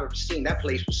janitor I've ever seen. That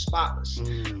place was spotless.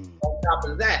 On top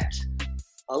of that,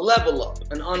 a level up,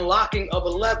 an unlocking of a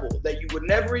level that you would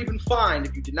never even find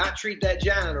if you did not treat that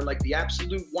janitor like the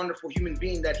absolute wonderful human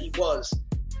being that he was.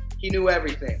 He knew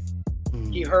everything.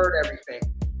 He heard everything.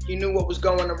 He knew what was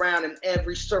going around in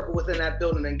every circle within that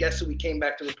building. And guess who we came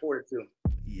back to report it to?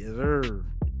 Yes, sir.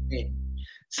 Me.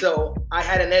 So I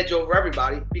had an edge over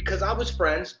everybody because I was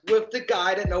friends with the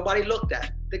guy that nobody looked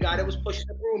at, the guy that was pushing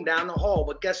the broom down the hall.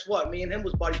 But guess what? Me and him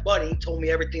was buddy-buddy. He told me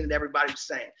everything that everybody was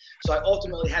saying. So I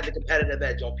ultimately had the competitive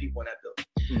edge on people in that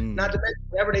building. Not to mention,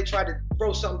 whenever they tried to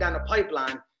throw something down the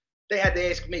pipeline, they had to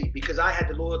ask me because I had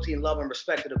the loyalty and love and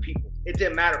respect of the people. It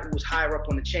didn't matter who was higher up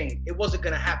on the chain. It wasn't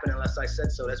going to happen unless I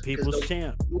said so. That's people's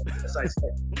champ. Unless I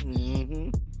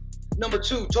said. Number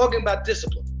 2, talking about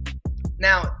discipline.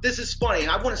 Now, this is funny.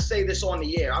 I want to say this on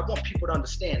the air. I want people to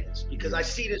understand this because I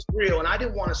see this real, and I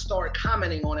didn't want to start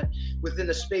commenting on it within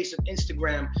the space of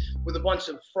Instagram with a bunch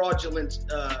of fraudulent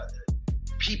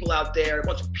people out there, a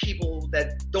bunch of people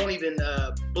that don't even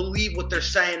believe what they're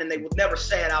saying, and they would never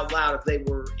say it out loud if they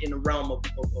were in the realm of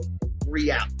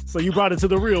reality. So you brought it to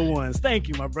the real ones. Thank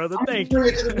you, my brother. Thank you.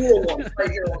 Bring it to the real ones right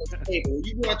here on the table.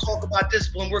 You want to talk about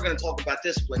discipline? We're going to talk about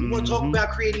discipline. You want to talk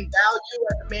about creating value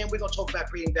as a man? We're going to talk about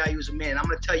creating value as a man. I'm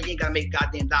going to tell you, you ain't got to make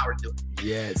goddamn dollar to do it.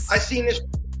 Yes. I seen this.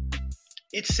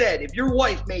 It said, if your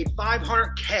wife made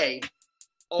 $500K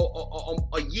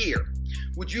a year,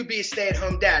 would you be a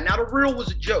stay-at-home dad? Now, the reel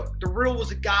was a joke. The reel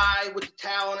was a guy with the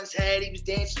towel on his head. He was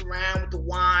dancing around with the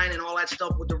wine and all that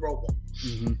stuff with the robe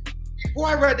on. Before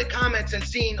I read the comments and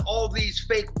seen all these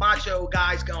fake macho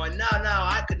guys going, no,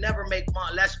 I could never make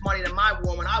less money than my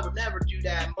woman. I would never do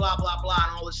that and blah, blah, blah,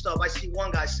 and all this stuff. I see one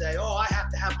guy say, oh, I have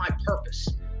to have my purpose.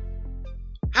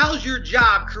 How's your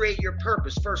job create your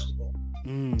purpose, first of all?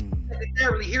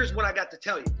 Secondarily, here's what I got to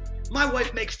tell you. My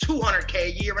wife makes $200K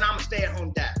a year, and I'm a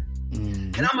stay-at-home dad.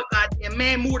 And I'm a goddamn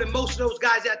man more than most of those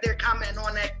guys out there commenting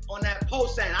on that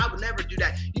post saying I would never do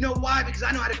that. You know why? Because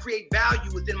I know how to create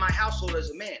value within my household as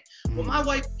a man. When my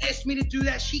wife asked me to do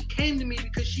that, she came to me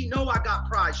because she know I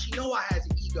got pride. She know I has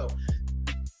an ego.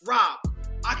 Rob,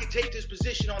 I could take this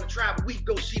position on the travel. We could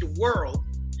go see the world,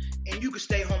 and you could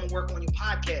stay home and work on your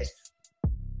podcast.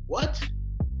 What?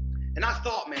 And I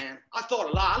thought, man, a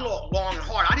lot. I thought long and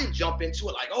hard. I didn't jump into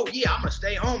it like, oh, yeah, I'm going to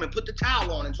stay home and put the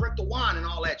towel on and drink the wine and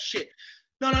all that shit.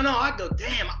 No. I go,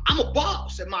 damn, I'm a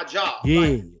boss at my job.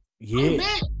 Yeah.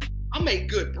 Man, I make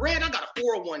good bread. I got a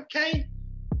 401k.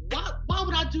 Why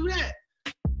would I do that?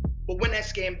 But when that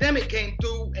scamdemic came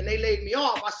through and they laid me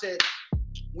off, I said,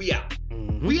 we out.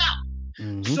 We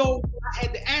out. So I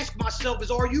had to ask myself is,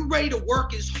 are you ready to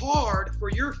work as hard for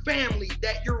your family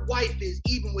that your wife is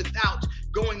even without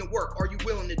going to work? Are you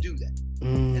willing to do that?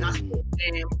 And I said,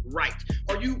 damn right.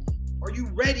 Are you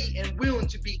ready and willing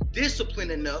to be disciplined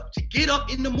enough to get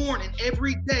up in the morning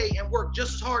every day and work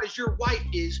just as hard as your wife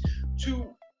is to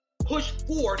push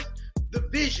forth the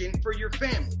vision for your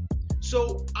family?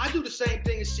 So I do the same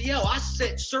thing as CL. I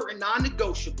set certain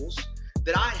non-negotiables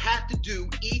that I have to do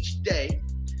each day.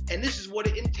 And this is what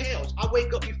it entails. I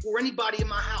wake up before anybody in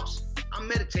my house. I'm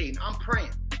meditating. I'm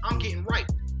praying. I'm getting right.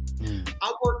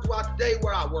 I work throughout the day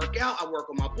where I work out. I work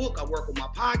on my book. I work on my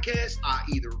podcast. I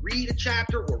either read a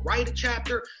chapter or write a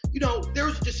chapter. You know,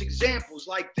 there's just examples.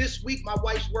 Like this week, my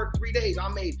wife's worked 3 days. I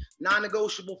made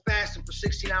non-negotiable fasting for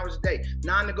 16 hours a day,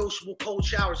 non-negotiable cold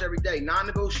showers every day,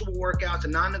 non-negotiable workouts, a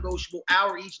non-negotiable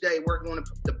hour each day working on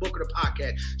the book or the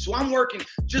podcast. So I'm working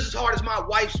just as hard as my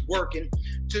wife's working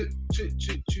to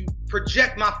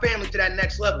project my family to that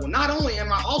next level. And not only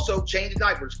am I also changing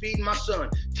diapers, feeding my son,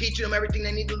 teaching them everything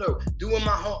they need to know, doing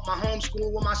my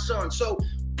homeschooling with my son. So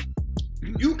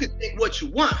you can think what you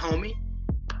want, homie.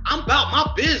 I'm about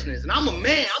my business, and I'm a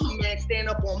man. I'm a man standing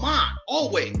up on mine,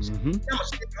 always. I'm a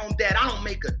stay-at-home dad. I don't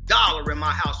make $1 in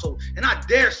my household, and I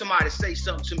dare somebody to say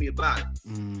something to me about it.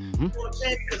 You know what I'm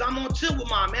saying? Because I'm on tilt with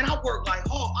mine, man. I work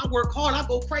hard. I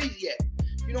go crazy at it.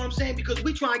 You know what I'm saying? Because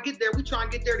we try and get there. We try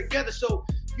and get there together. So,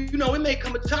 you know, it may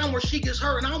come a time where she gets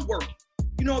hurt and I'm working.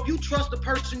 You know, if you trust the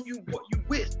person you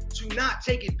with to not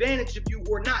take advantage of you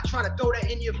or not try to throw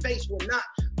that in your face or not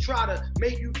try to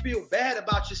make you feel bad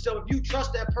about yourself, if you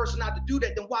trust that person not to do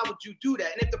that, then why would you do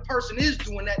that? And if the person is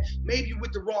doing that, maybe you're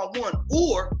with the wrong one,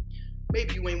 or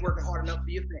maybe you ain't working hard enough for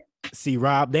your family. See,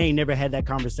 Rob, they ain't never had that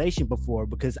conversation before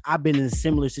because I've been in a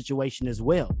similar situation as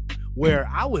well, where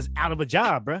I was out of a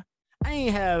job, bruh. I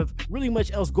ain't have really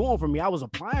much else going for me. I was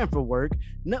applying for work.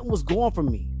 Nothing was going for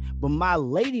me. But my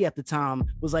lady at the time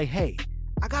was like, hey,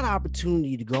 I got an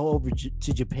opportunity to go over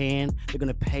to Japan. They're going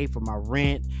to pay for my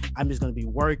rent. I'm just going to be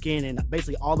working and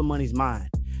basically all the money's mine.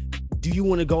 Do you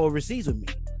want to go overseas with me?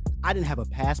 I didn't have a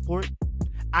passport.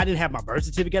 I didn't have my birth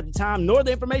certificate at the time, nor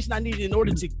the information I needed in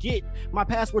order to get my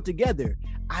passport together.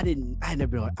 I had never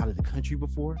been out of the country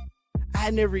before. I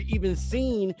had never even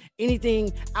seen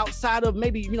anything outside of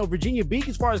maybe, Virginia Beach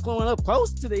as far as growing up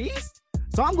close to the east.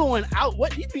 So I'm going out.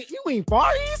 What, you mean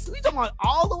far east? We talking about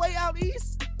all the way out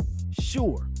east?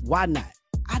 Sure, why not?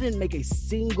 I didn't make a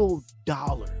single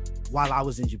dollar while I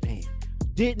was in Japan.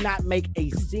 Did not make a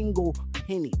single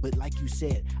penny. But like you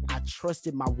said, I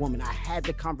trusted my woman. I had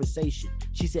the conversation.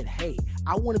 She said, hey,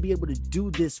 I want to be able to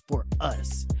do this for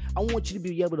us. I want you to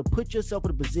be able to put yourself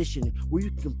in a position where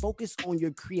you can focus on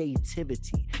your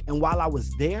creativity. And while I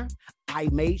was there, I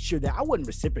made sure that I wasn't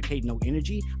reciprocating no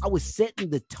energy. I was setting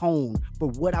the tone for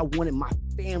what I wanted my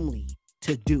family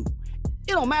to do.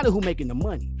 It don't matter who making the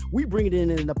money. We bring it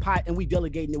in the pot and we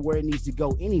delegating it where it needs to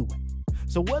go anyway.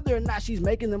 So whether or not she's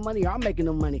making the money or I'm making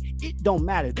the money, it don't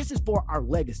matter. This is for our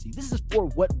legacy. This is for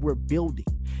what we're building.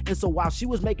 And so while she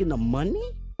was making the money,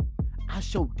 I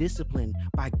showed discipline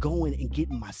by going and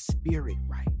getting my spirit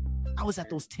right. I was at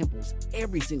those temples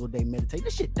every single day meditating.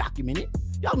 This shit documented.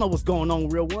 Y'all know what's going on,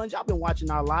 real ones. Y'all been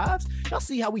watching our lives. Y'all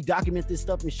see how we document this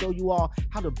stuff and show you all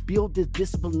how to build this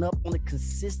discipline up on a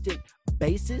consistent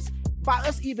basis. By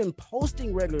us even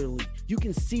posting regularly, you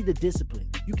can see the discipline.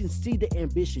 You can see the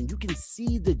ambition. You can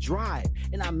see the drive.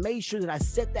 And I made sure that I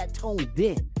set that tone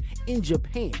then in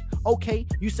Japan. Okay,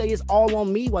 you say it's all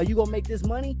on me while you gonna make this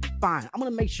money? Fine. I'm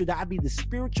gonna make sure that I be the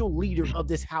spiritual leader of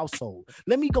this household.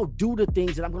 Let me go do the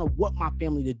things that I'm gonna want my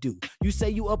family to do. You say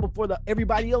you up before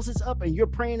everybody else is up and you're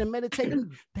praying and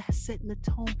meditating, that's setting the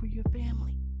tone for your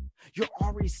family. You're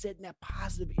already setting that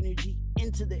positive energy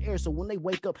into the air. So when they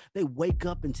wake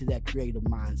up into that creative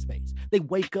mind space. They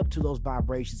wake up to those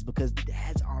vibrations because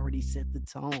dad's already set the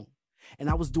tone. And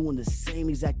I was doing the same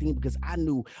exact thing because I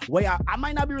knew I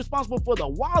might not be responsible for the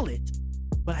wallet,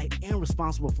 but I am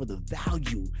responsible for the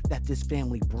value that this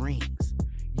family brings.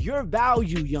 Your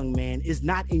value, young man, is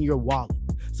not in your wallet.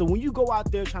 So when you go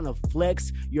out there trying to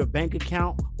flex your bank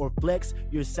account or flex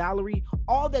your salary,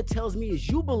 all that tells me is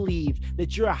you believe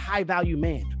that you're a high value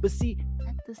man. But see,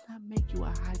 that does not make you a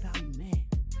high value man.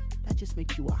 That just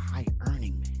makes you a high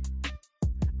earning man.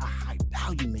 A high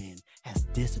value man has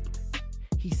discipline.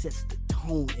 He sets the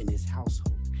tone in his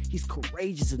household. He's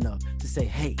courageous enough to say,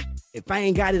 hey, if I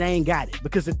ain't got it, I ain't got it.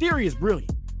 Because the theory is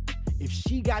brilliant. If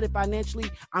she got it financially,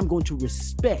 I'm going to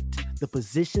respect the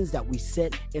positions that we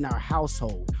set in our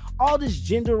household. All this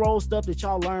gender role stuff that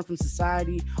y'all learn from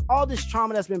society, all this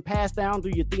trauma that's been passed down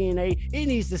through your DNA, it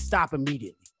needs to stop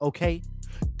immediately, okay?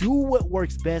 Do what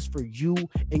works best for you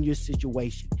and your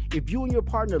situation. If you and your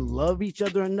partner love each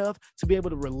other enough to be able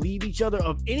to relieve each other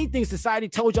of anything society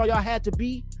told y'all had to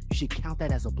be, you should count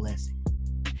that as a blessing.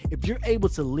 If you're able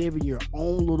to live in your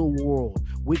own little world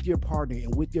with your partner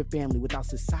and with your family without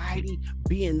society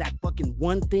being that fucking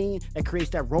one thing that creates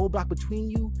that roadblock between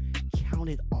you, count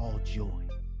it all joy.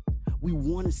 We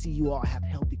want to see you all have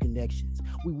healthy connections.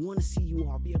 We want to see you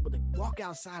all be able to walk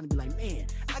outside and be like, man,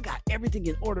 I got everything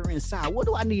in order inside. What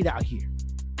do I need out here?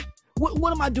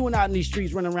 What am I doing out in these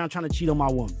streets running around trying to cheat on my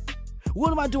woman?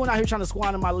 What am I doing out here trying to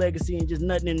squander my legacy and just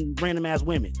nutting in random ass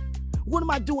women? What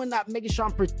am I doing not making sure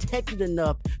I'm protected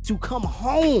enough to come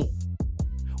home?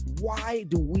 Why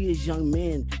do we as young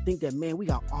men think that, man, we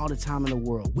got all the time in the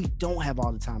world? We don't have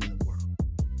all the time in the world.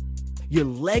 Your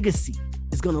legacy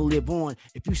is going to live on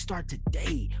if you start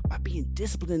today by being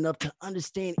disciplined enough to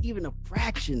understand even a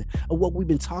fraction of what we've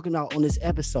been talking about on this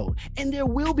episode. And there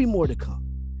will be more to come.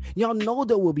 Y'all know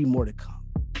there will be more to come.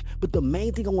 But the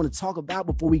main thing I want to talk about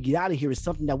before we get out of here is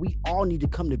something that we all need to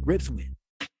come to grips with.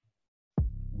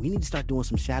 We need to start doing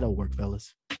some shadow work,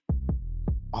 fellas.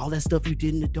 All that stuff you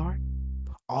did in the dark,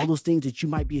 all those things that you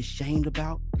might be ashamed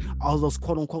about, all those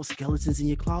quote unquote skeletons in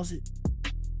your closet,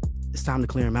 it's time to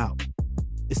clear them out.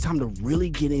 It's time to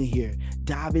really get in here,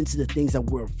 dive into the things that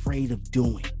we're afraid of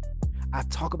doing. I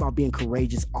talk about being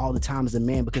courageous all the time as a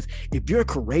man because if you're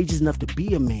courageous enough to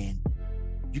be a man,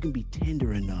 you can be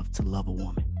tender enough to love a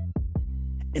woman.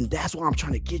 And that's why I'm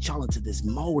trying to get y'all into this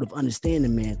mode of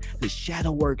understanding, man, the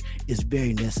shadow work is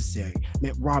very necessary.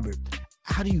 Man, Robert,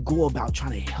 how do you go about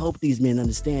trying to help these men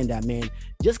understand that, man?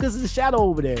 Just because there's a shadow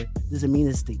over there doesn't mean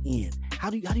it's the end. How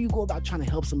do you go about trying to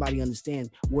help somebody understand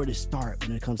where to start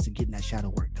when it comes to getting that shadow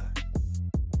work done?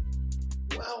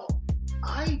 Well,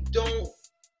 I don't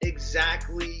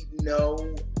exactly know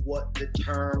what the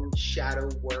term shadow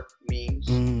work means.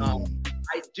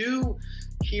 I do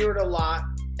hear it a lot,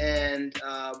 and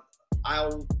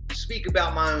I'll speak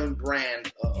about my own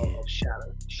brand of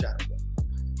shadow work,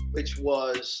 which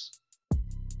was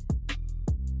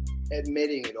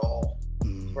admitting it all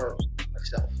first to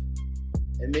myself.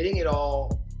 Admitting it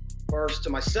all first to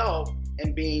myself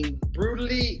and being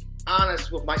brutally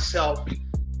honest with myself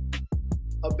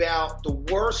about the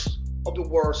worst of the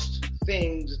worst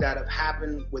things that have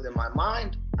happened within my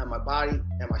mind and my body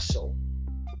and my soul.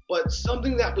 But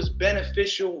something that was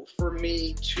beneficial for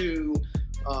me to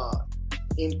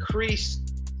increase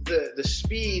the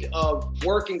speed of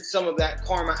working some of that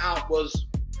karma out was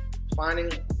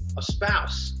finding a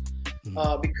spouse.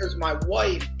 Because my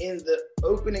wife, in the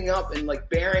opening up and like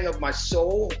bearing of my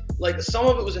soul, like some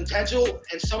of it was intentional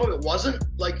and some of it wasn't,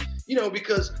 like, you know,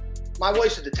 because my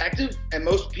wife's a detective and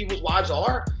most people's wives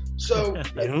are. So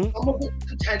like, some of it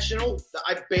was intentional.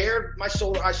 I bared my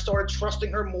soul. I started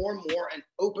trusting her more and more and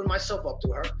opened myself up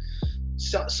to her.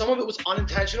 So, some of it was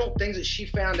unintentional, things that she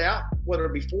found out, whether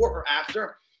before or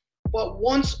after. But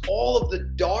once all of the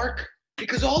dark,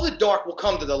 because all the dark will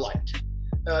come to the light.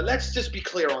 Let's just be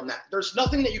clear on that. There's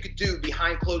nothing that you could do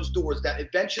behind closed doors that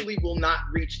eventually will not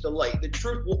reach the light. The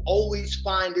truth will always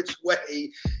find its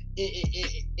way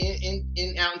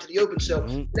in out into the open. So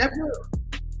never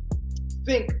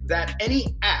think that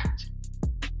any act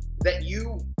that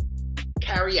you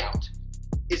carry out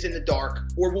is in the dark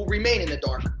or will remain in the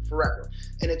dark forever.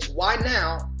 And it's why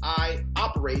now I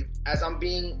operate as I'm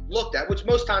being looked at, which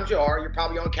most times you are. You're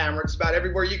probably on camera. It's about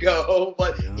everywhere you go,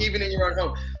 but even in your own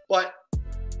home. But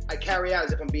I carry out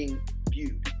as if I'm being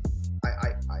viewed.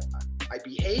 I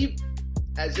behave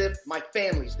as if my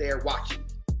family's there watching.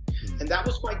 And that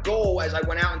was my goal as I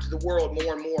went out into the world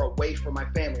more and more away from my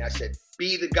family. I said,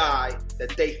 be the guy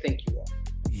that they think you are.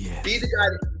 Yes. Be the guy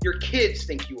that your kids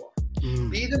think you are.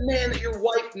 Be the man that your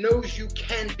wife knows you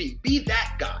can be. Be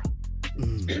that guy.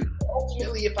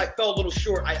 Ultimately, if I fell a little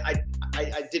short, I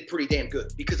did pretty damn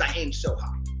good because I aimed so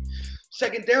high.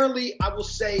 Secondarily, I will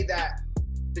say that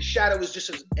the shadow is just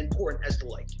as important as the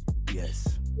light.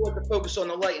 Yes. You want to focus on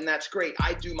the light, and that's great.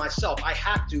 I do myself. I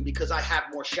have to because I have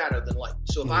more shadow than light.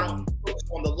 So if I don't focus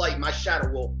on the light, my shadow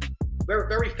will very,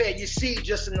 very fade. You see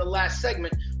just in the last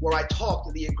segment where I talked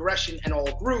to the aggression and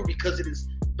all grew because it is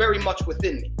very much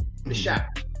within me, the shadow.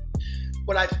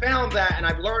 But I found that, and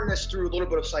I've learned this through a little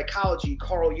bit of psychology,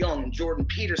 Carl Jung and Jordan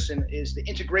Peterson, is the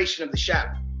integration of the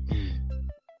shadow.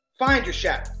 Find your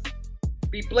shadow.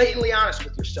 Be blatantly honest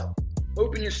with yourself.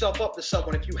 Open yourself up to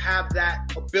someone if you have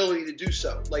that ability to do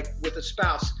so, like with a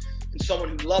spouse and someone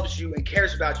who loves you and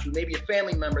cares about you, maybe a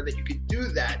family member that you could do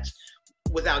that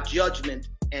without judgment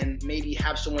and maybe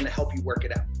have someone to help you work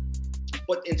it out.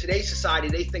 But in today's society,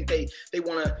 they think they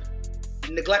want to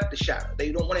neglect the shadow.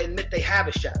 They don't want to admit they have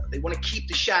a shadow. They want to keep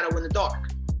the shadow in the dark.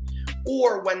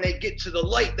 Or when they get to the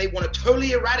light, they want to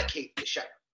totally eradicate the shadow.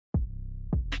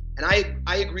 And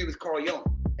I agree with Carl Jung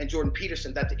and Jordan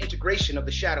Peterson that the integration of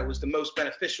the shadow is the most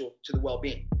beneficial to the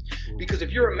well-being. Because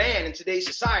if you're a man in today's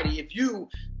society, if you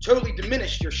totally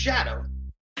diminish your shadow,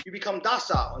 you become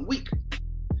docile and weak.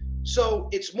 So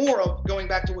it's more of going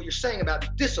back to what you're saying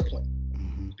about discipline,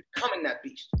 becoming that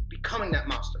beast, becoming that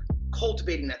monster,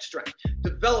 cultivating that strength,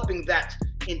 developing that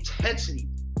intensity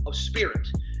of spirit,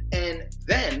 and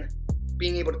then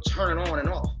being able to turn it on and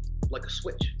off like a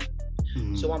switch.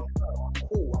 So I'm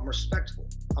cool, I'm respectful,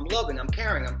 I'm loving, I'm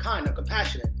caring, I'm kind, I'm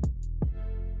compassionate.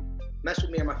 Mess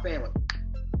with me and my family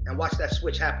and watch that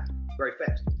switch happen very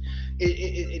fast.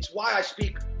 It's why I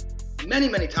speak many,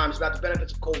 many times about the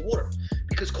benefits of cold water,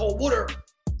 because cold water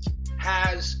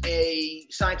has a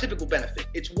scientific benefit.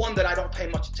 It's one that I don't pay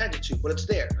much attention to, but it's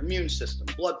there. Immune system,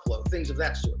 blood flow, things of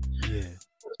that sort. Yeah.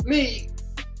 For me,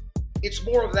 it's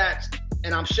more of that,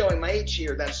 and I'm showing my age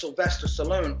here, that Sylvester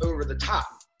Stallone over the top,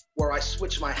 where I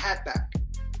switch my hat back.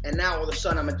 And now all of a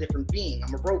sudden I'm a different being.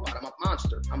 I'm a robot, I'm a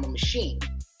monster, I'm a machine.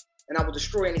 And I will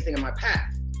destroy anything in my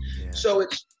path. Yeah. So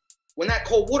it's when that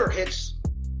cold water hits,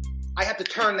 I have to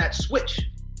turn that switch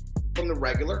from the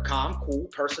regular, calm, cool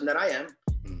person that I am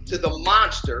to the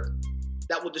monster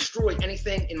that will destroy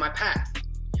anything in my path.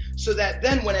 So that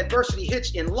then when adversity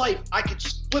hits in life, I could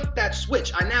flip that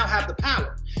switch. I now have the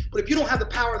power. But if you don't have the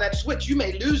power of that switch, you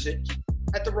may lose it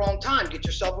at the wrong time, get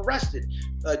yourself arrested,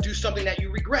 do something that you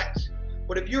regret.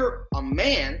 But if you're a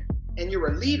man and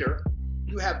you're a leader,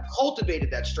 you have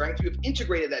cultivated that strength, you have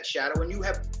integrated that shadow, and you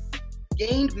have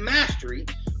gained mastery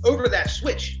over that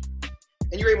switch.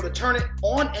 And you're able to turn it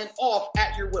on and off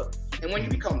at your will. And when you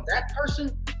become that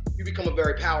person, you become a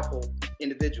very powerful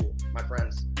individual, my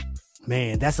friends.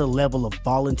 Man, that's a level of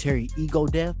voluntary ego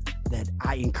death that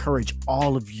I encourage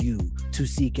all of you to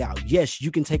seek out. Yes,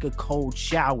 you can take a cold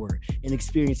shower and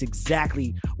experience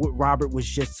exactly what Robert was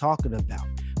just talking about.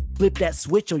 Flip that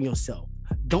switch on yourself.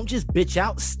 Don't just bitch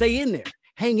out. Stay in there.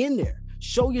 Hang in there.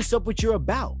 Show yourself what you're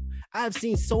about. I've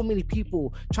seen so many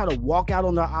people try to walk out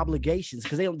on their obligations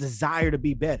because they don't desire to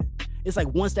be better. It's like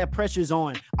once that pressure's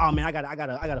on, oh man, I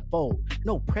gotta fold.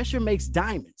 No, pressure makes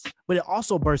diamonds, but it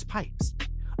also bursts pipes.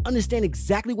 Understand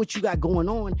exactly what you got going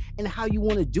on and how you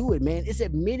want to do it, man. It's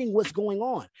admitting what's going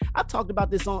on. I've talked about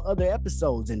this on other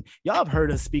episodes, and y'all have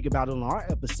heard us speak about it on our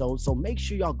episodes. So make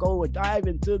sure y'all go and dive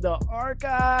into the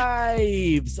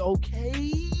archives,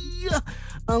 okay?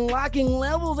 Unlocking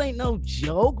levels ain't no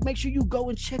joke. Make sure you go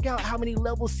and check out how many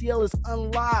levels CL is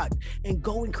unlocked and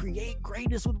go and create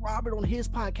greatness with Robert on his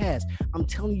podcast. I'm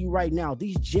telling you right now,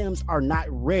 these gems are not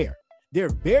rare. They're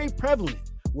very prevalent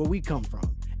where we come from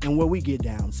and where we get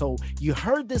down. So you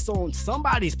heard this on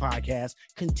somebody's podcast.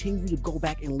 Continue to go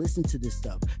back and listen to this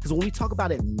stuff. Because when we talk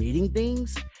about admitting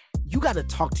things, you got to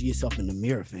talk to yourself in the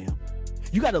mirror, fam.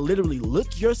 You got to literally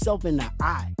look yourself in the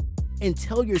eye and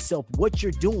tell yourself what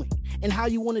you're doing and how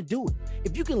you want to do it.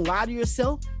 If you can lie to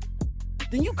yourself,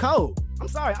 then you cold. I'm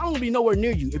sorry, I don't want to be nowhere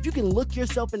near you. If you can look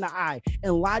yourself in the eye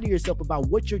and lie to yourself about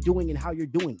what you're doing and how you're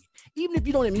doing it, even if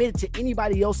you don't admit it to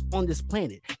anybody else on this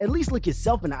planet, at least look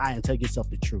yourself in the eye and tell yourself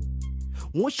the truth.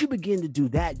 Once you begin to do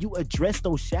that, you address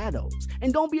those shadows,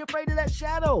 and don't be afraid of that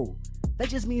shadow. That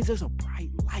just means there's a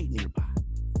bright light nearby.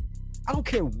 I don't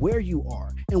care where you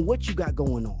are and what you got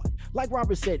going on. Like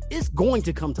Robert said, it's going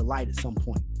to come to light at some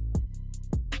point.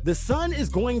 The sun is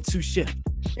going to shift.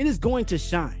 It is going to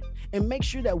shine. And make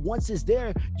sure that once it's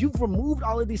there, you've removed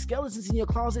all of these skeletons in your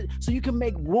closet so you can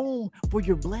make room for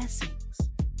your blessings.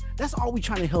 That's all we're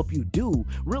trying to help you do.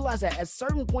 Realize that at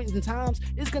certain points in times,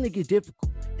 it's going to get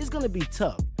difficult. It's going to be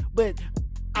tough. But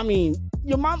I mean,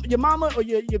 your mama or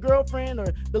your girlfriend or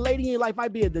the lady in your life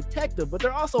might be a detective, but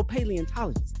they're also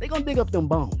paleontologists. They're going to dig up them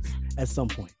bones at some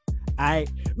point. All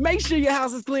right. Make sure your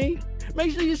house is clean.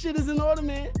 Make sure your shit is in order,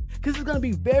 man. Because it's going to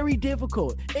be very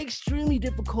difficult, extremely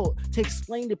difficult to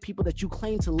explain to people that you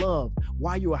claim to love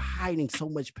why you are hiding so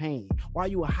much pain, why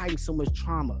you are hiding so much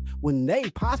trauma, when they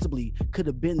possibly could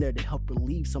have been there to help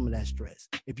relieve some of that stress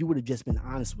if you would have just been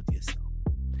honest with yourself.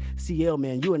 CL,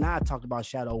 man, you and I talked about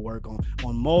shadow work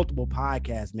on multiple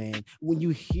podcasts, man. When you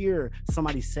hear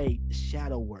somebody say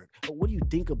shadow work, what do you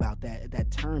think about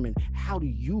that term, and how do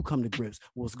you come to grips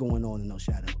with what's going on in those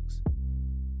shadows?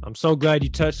 I'm so glad you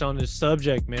touched on this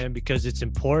subject, man, because it's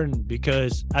important.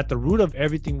 Because at the root of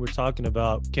everything we're talking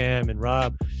about, Cam and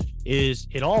Rob, is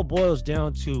it all boils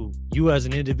down to you as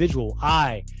an individual,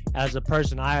 I as a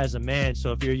person, I as a man.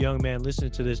 So if you're a young man listening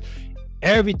to this,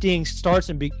 everything starts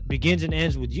and begins and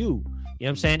ends with you. You know what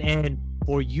I'm saying? And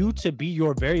for you to be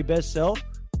your very best self,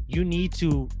 you need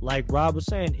to, like Rob was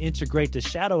saying, integrate the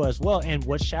shadow as well. And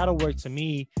what shadow work to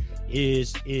me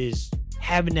is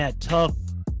having that tough,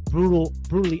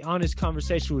 brutally honest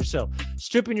conversation with yourself,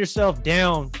 stripping yourself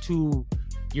down to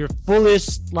your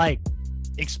fullest like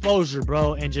exposure,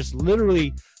 bro, and just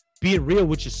literally being real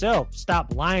with yourself.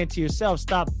 Stop lying to yourself.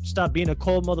 Stop being a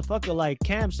cold motherfucker, like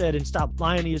Cam said, and stop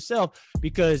lying to yourself,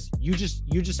 because you're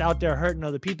just out there hurting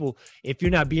other people if you're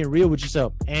not being real with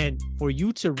yourself. And for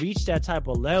you to reach that type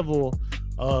of level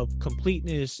of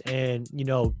completeness and, you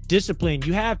know, discipline,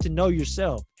 you have to know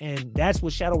yourself. And that's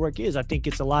what shadow work is. I think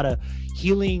it's a lot of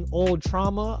healing old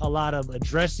trauma, a lot of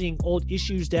addressing old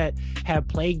issues that have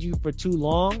plagued you for too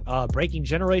long, breaking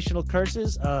generational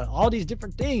curses, all these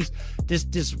different things,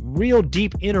 this real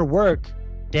deep inner work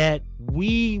that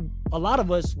a lot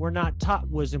of us were not taught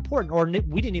was important, or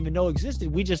we didn't even know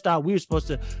existed. We just thought we were supposed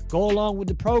to go along with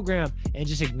the program and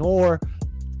just ignore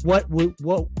what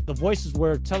the voices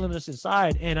were telling us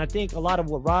inside. And I think a lot of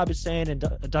what Rob is saying and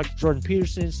Dr. Jordan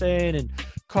Peterson is saying and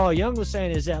Carl Jung was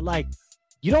saying is that, like,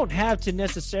 you don't have to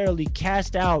necessarily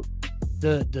cast out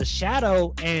the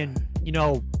shadow and, you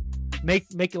know, make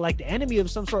it like the enemy of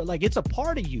some sort. Like, it's a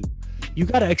part of you. You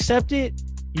got to accept it.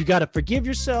 You got to forgive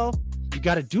yourself. You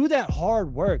got to do that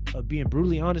hard work of being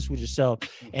brutally honest with yourself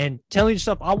and telling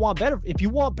yourself, I want better. If you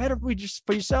want better for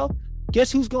yourself,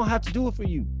 guess who's going to have to do it for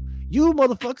you? You,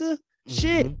 motherfucker.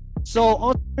 Shit. So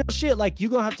on real shit, like,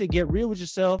 you're gonna have to get real with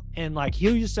yourself and like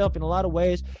heal yourself in a lot of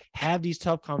ways, have these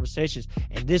tough conversations.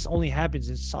 And this only happens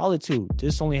in solitude.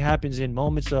 This only happens in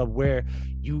moments of where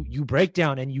you break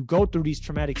down and you go through these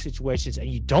traumatic situations and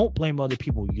you don't blame other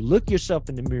people. You look yourself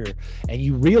in the mirror and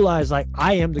you realize, like,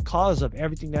 I am the cause of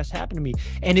everything that's happened to me.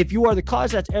 And if you are the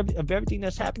cause of everything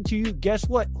that's happened to you, guess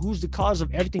what? Who's the cause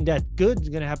of everything that good is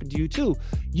gonna happen to you too?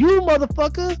 You,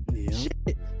 motherfucker. Yeah.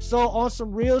 Shit. So on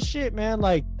some real shit, man,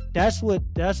 like, that's what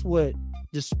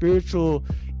the spiritual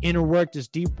inner work, this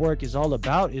deep work is all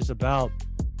about. Is about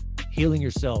healing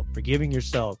yourself, forgiving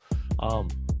yourself,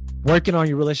 working on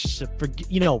your relationship,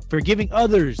 forgiving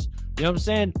others. You know what I'm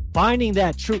saying? Finding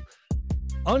that truth,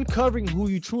 uncovering who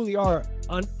you truly are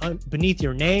beneath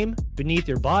your name, beneath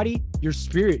your body, your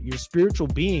spirit, your spiritual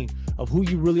being of who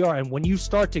you really are. And when you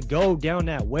start to go down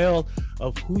that well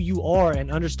of who you are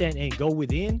and understand and go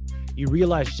within, you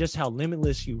realize just how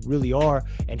limitless you really are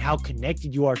and how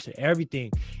connected you are to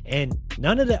everything. And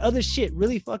none of the other shit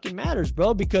really fucking matters,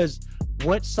 bro, because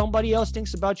what somebody else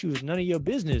thinks about you is none of your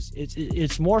business.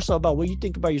 It's more so about what you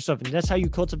think about yourself. And that's how you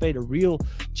cultivate a real,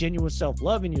 genuine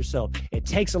self-love in yourself. It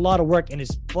takes a lot of work and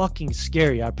it's fucking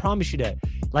scary. I promise you that.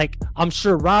 Like, I'm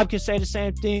sure Rob can say the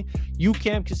same thing. You,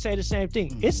 Cam, can say the same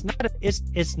thing.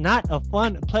 It's not a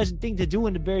fun, pleasant thing to do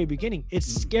in the very beginning. It's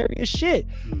scary as shit.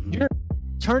 You're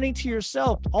turning to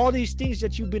yourself, all these things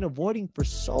that you've been avoiding for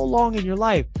so long in your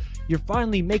life. You're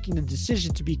finally making the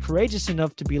decision to be courageous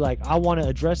enough to be like, I want to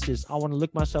address this. I want to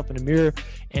look myself in the mirror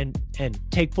and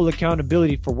take full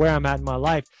accountability for where I'm at in my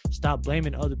life. Stop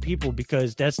blaming other people,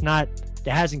 because that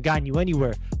hasn't gotten you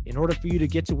anywhere. In order for you to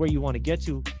get to where you want to get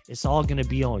to, it's all going to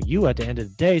be on you at the end of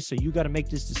the day. So you got to make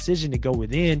this decision to go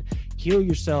within, heal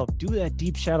yourself, do that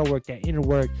deep shadow work, that inner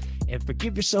work, and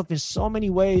forgive yourself in so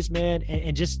many ways, man.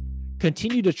 And just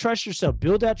continue to trust yourself,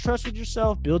 build that trust with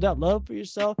yourself, build that love for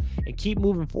yourself, and keep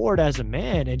moving forward as a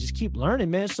man and just keep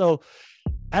learning, man. So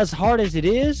as hard as it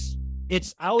is,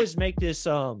 I always make this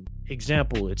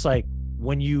example. It's like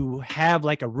when you have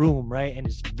like a room, right? And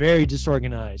it's very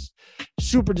disorganized,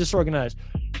 super disorganized.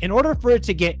 In order for it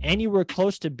to get anywhere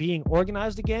close to being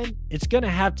organized again, it's going to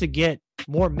have to get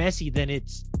more messy than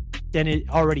it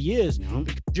already is.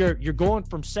 You're going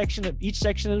from each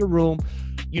section of the room.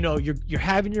 You know, you're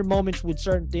having your moments with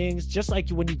certain things, just like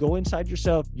when you go inside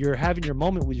yourself, you're having your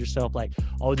moment with yourself. Like,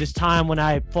 oh, this time when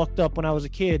I fucked up when I was a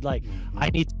kid, like I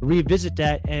need to revisit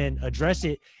that and address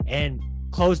it and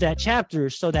close that chapter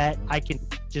so that I can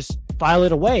just file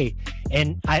it away.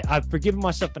 And I've forgiven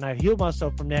myself and I've healed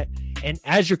myself from that. And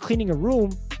as you're cleaning a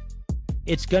room,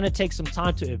 it's going to take some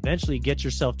time to eventually get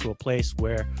yourself to a place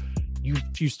where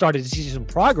you started to see some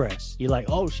progress. You're like,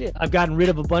 oh shit, I've gotten rid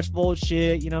of a bunch of old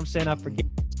shit. You know what I'm saying? I've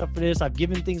forgiven stuff for this. I've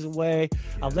given things away.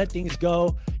 I've let things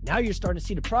go. Now you're starting to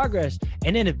see the progress.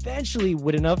 And then eventually,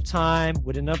 with enough time,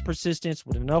 with enough persistence,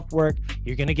 with enough work,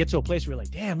 you're going to get to a place where you're like,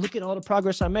 damn, look at all the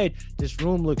progress I made. This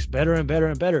room looks better and better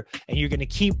and better. And you're going to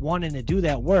keep wanting to do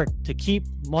that work, to keep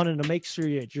wanting to make sure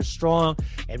you're strong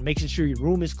and making sure your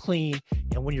room is clean.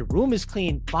 And when your room is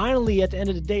clean, finally at the end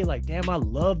of the day, like, damn, I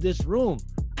love this room.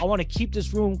 I want to keep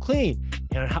this room clean.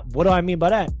 And what do I mean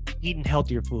by that? Eating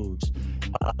healthier foods,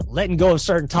 letting go of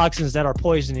certain toxins that are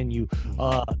poisoning you.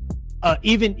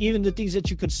 Even the things that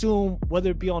you consume,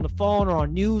 whether it be on the phone or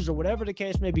on news or whatever the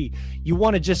case may be, you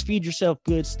want to just feed yourself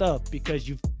good stuff because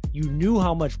you knew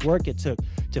how much work it took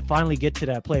to finally get to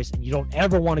that place. And you don't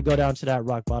ever want to go down to that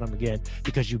rock bottom again,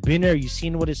 because you've been there, you've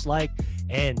seen what it's like,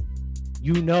 and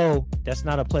you know that's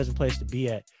not a pleasant place to be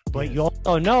at. But you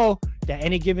also know that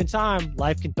any given time,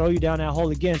 life can throw you down that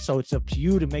hole again. So it's up to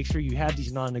you to make sure you have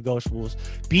these non-negotiables.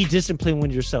 Be disciplined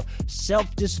with yourself.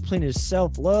 Self-discipline is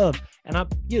self-love. And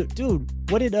dude,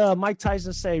 what did Mike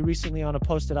Tyson say recently on a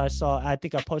post that I saw? I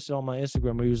think I posted on my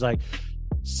Instagram, where he was like,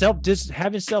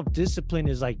 having self-discipline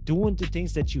is like doing the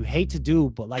things that you hate to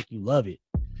do, but like you love it.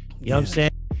 You know what I'm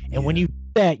saying? And when you do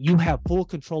that, you have full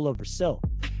control over self.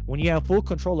 When you have full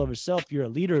control over self, you're a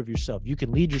leader of yourself. You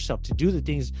can lead yourself to do the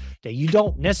things that you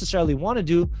don't necessarily want to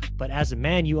do, but as a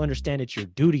man, you understand it's your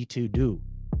duty to do,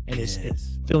 and it's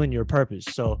fulfilling your purpose.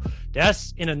 So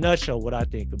that's in a nutshell what I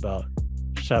think about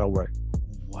shadow work.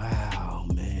 Wow,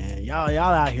 man, y'all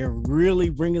out here really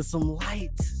bringing some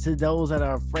light to those that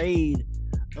are afraid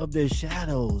of their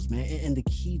shadows, man. And the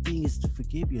key thing is to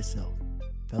forgive yourself,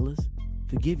 fellas.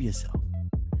 Forgive yourself.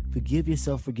 Forgive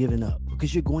yourself for giving up,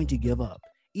 because you're going to give up.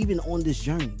 Even on this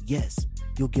journey, yes,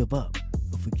 you'll give up,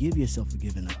 but forgive yourself for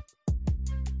giving up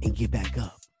and get back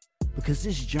up, because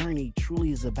this journey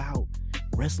truly is about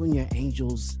wrestling your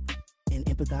angels and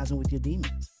empathizing with your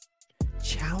demons.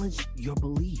 Challenge your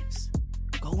beliefs.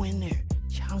 Go in there,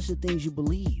 challenge the things you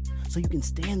believe so you can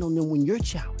stand on them when you're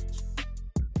challenged,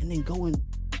 and then go and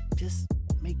just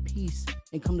make peace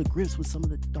and come to grips with some of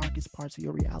the darkest parts of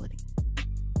your reality.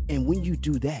 And when you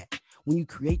do that, when you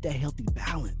create that healthy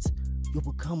balance,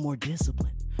 you'll become more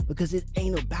disciplined, because it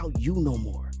ain't about you no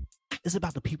more. It's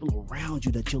about the people around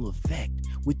you that you'll affect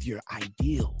with your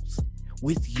ideals,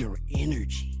 with your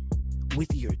energy,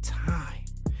 with your time.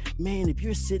 Man, if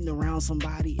you're sitting around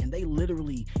somebody and they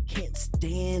literally can't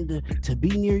stand to be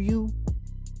near you,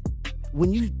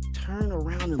 when you turn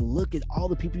around and look at all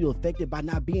the people you affected by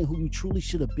not being who you truly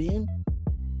should have been,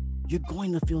 you're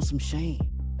going to feel some shame.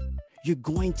 You're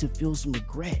going to feel some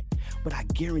regret. But I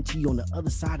guarantee you, on the other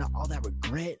side of all that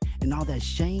regret and all that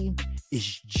shame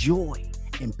is joy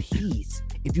and peace,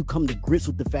 if you come to grips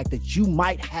with the fact that you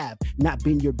might have not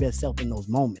been your best self in those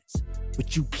moments,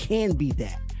 but you can be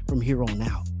that from here on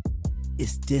out.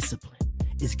 It's discipline.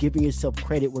 It's giving yourself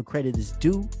credit where credit is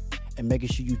due and making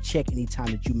sure you check anytime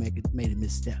that you made a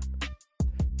misstep.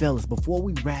 Fellas, before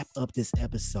we wrap up this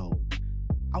episode,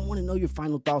 I want to know your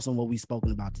final thoughts on what we've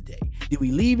spoken about today. Did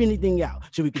we leave anything out?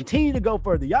 Should we continue to go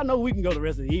further? Y'all know we can go the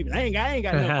rest of the evening. I ain't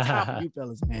got no time for you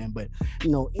fellas, man. But,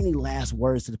 any last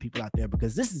words to the people out there?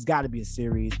 Because this has got to be a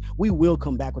series. We will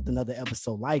come back with another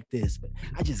episode like this, but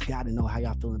I just got to know how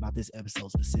y'all feeling about this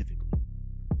episode specifically.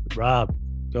 Rob,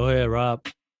 go ahead, Rob.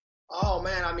 Oh,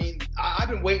 man, I mean, I've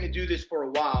been waiting to do this for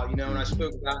a while, and I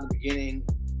spoke about in the beginning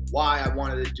why I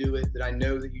wanted to do it, that I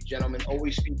know that you gentlemen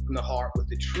always speak from the heart with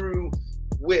the true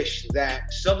wish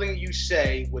that something you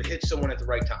say would hit someone at the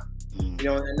right time,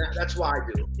 and that's why I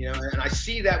do it, and I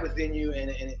see that within you, and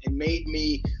it made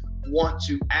me want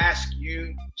to ask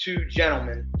you two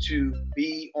gentlemen to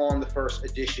be on the first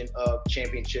edition of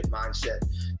Championship Mindset.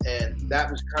 And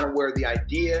that was kind of where the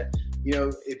idea,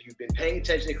 if you've been paying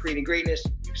attention to Creating Greatness,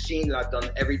 you've seen that I've done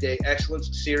the Everyday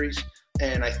Excellence series.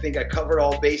 And I think I covered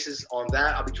all bases on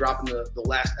that. I'll be dropping the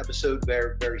last episode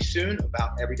very, very soon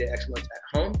about Everyday Excellence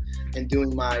at home, and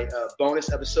doing my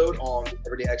bonus episode on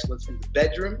Everyday Excellence in the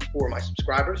bedroom for my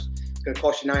subscribers. It's going to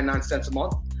cost you 99 cents a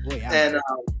month. And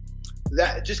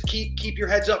that just keep your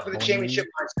heads up for the Championship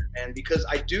Mindset, man, because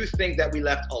I do think that we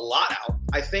left a lot out.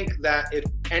 I think that if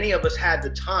any of us had the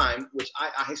time, which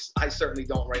I certainly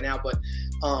don't right now, but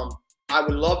I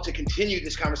would love to continue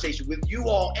this conversation with you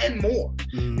all and more,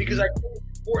 because I think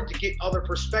it's important to get other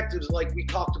perspectives, like we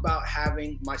talked about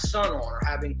having my son on, or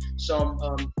having some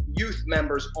youth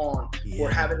members on, or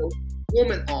having a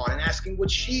woman on and asking what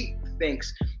she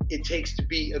thinks it takes to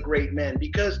be a great man,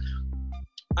 because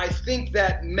I think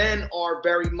that men are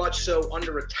very much so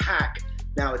under attack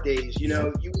nowadays.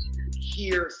 You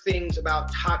hear things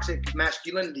about toxic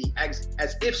masculinity as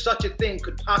if such a thing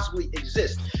could possibly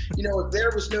exist. If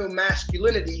there was no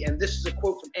masculinity, and this is a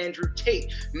quote from Andrew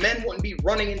Tate, men wouldn't be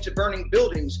running into burning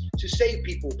buildings to save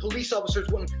people. Police officers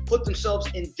wouldn't put themselves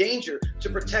in danger to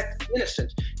protect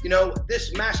innocent.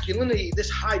 This masculinity, this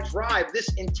high drive, this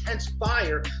intense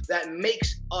fire that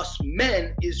makes us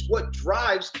men is what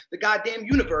drives the goddamn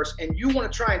universe. And you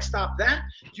want to try and stop that?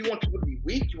 Do you want people to be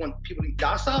weak? Do you want people to be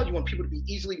docile? Do you want people to be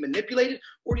easily manipulated?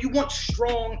 Or do you want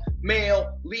strong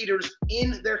male leaders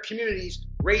in their communities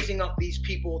raising up these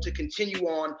people to continue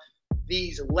on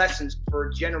these lessons for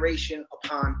generation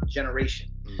upon generation?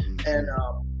 And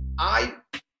I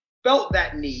felt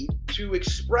that need to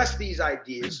express these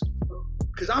ideas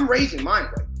because I'm raising mine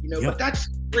right, but that's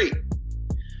free.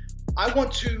 I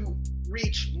want to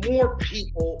reach more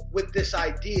people with this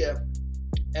idea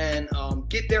and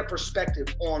get their perspective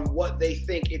on what they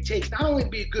think it takes, not only to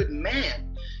be a good man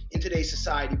in today's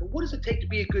society, but what does it take to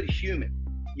be a good human?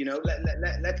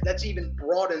 Let's even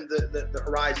broaden the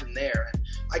horizon there. And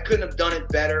I couldn't have done it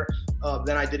better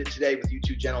than I did it today with you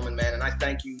two gentlemen, man. And I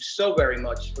thank you so very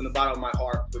much from the bottom of my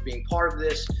heart for being part of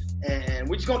this. And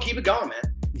we're just going to keep it going, man.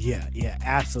 Yeah,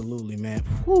 absolutely, man.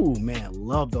 Whoo, man,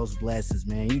 love those blessings,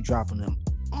 man. You dropping them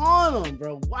on them,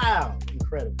 bro. Wow,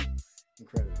 incredible.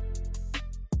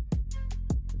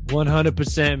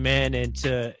 100%, man. And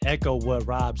to echo what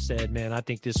Rob said, man, I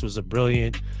think this was a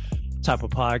brilliant type of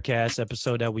podcast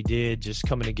episode that we did, just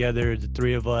coming together, the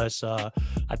three of us. I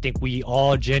think we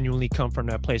all genuinely come from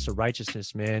that place of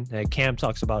righteousness, man, that Cam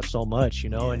talks about so much,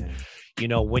 and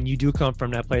when you do come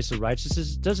from that place of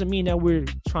righteousness, it doesn't mean that we're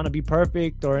trying to be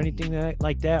perfect or anything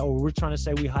like that, or we're trying to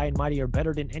say we high and mighty or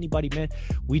better than anybody, man.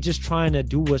 We just trying to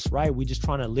do what's right. We just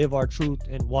trying to live our truth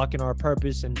and walk in our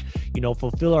purpose and,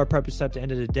 fulfill our purpose at the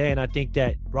end of the day. And I think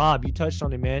that, Rob, you touched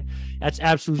on it, man. That's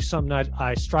absolutely something that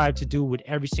I strive to do with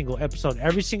every single episode,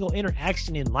 every single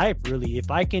interaction in life, really. If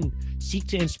I can seek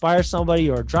to inspire somebody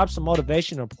or drop some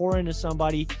motivation or pour into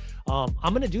somebody, I'm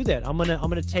going to do that. I'm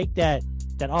going to take that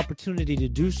opportunity to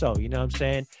do so. You know what I'm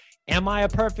saying? Am I a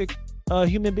perfect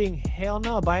human being? Hell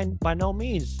no, by no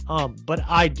means. But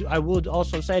I would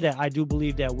also say that I do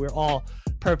believe that we're all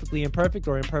perfectly imperfect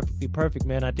or imperfectly perfect,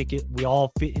 man. I think we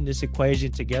all fit in this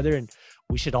equation together, and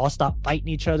we should all stop fighting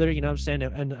each other, you know what I'm saying,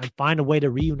 and find a way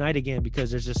to reunite again, because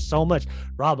there's just so much.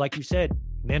 Rob, like you said,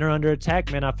 men are under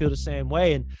attack, man. I feel the same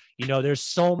way. And there's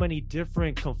so many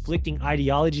different conflicting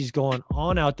ideologies going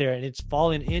on out there, and it's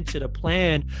falling into the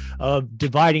plan of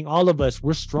dividing all of us.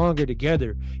 We're stronger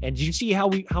together. And you see how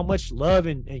much love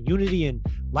and unity and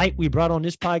light we brought on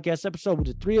this podcast episode with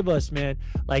the three of us, man.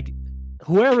 Like,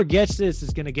 whoever gets this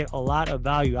is going to get a lot of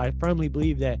value. I firmly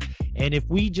believe that. And if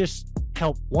we just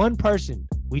help one person,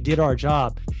 we did our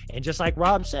job. And just like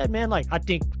Rob said, man, like, I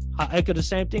think I echo the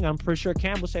same thing. I'm pretty sure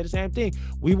Cam will say the same thing.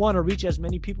 We want to reach as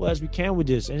many people as we can with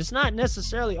this, and it's not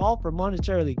necessarily all for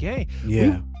monetarily gain.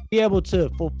 Yeah. Be able to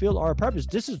fulfill our purpose.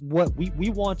 This is what we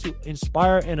want to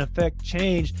inspire and affect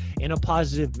change in a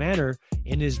positive manner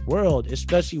in this world,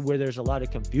 especially where there's a lot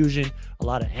of confusion, a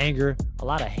lot of anger, a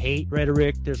lot of hate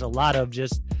rhetoric. There's a lot of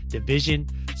just division.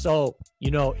 So,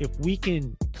 you know, if we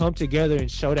can come together and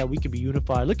show that we can be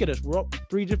unified, look at us. We're all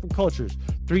 3 different cultures,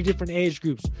 3 different age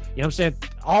groups, you know what I'm saying?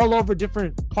 All over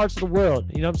different parts of the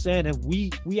world, you know what I'm saying? And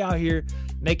we out here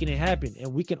making it happen.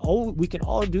 And we can all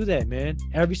do that, man.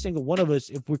 Every single one of us,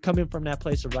 if we're coming from that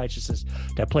place of righteousness,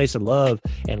 that place of love,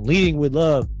 and leading with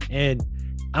love. And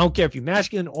I don't care if you're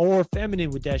masculine or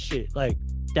feminine with that shit. Like,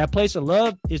 that place of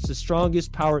love is the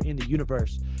strongest power in the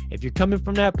universe. If you're coming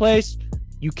from that place,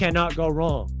 you cannot go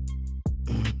wrong.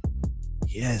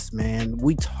 Yes, man.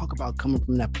 We talk about coming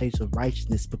from that place of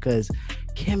righteousness because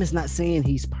Cam is not saying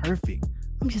he's perfect.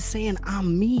 I'm just saying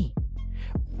I'm me.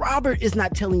 Robert is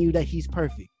not telling you that he's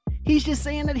perfect. He's just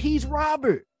saying that he's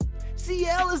Robert.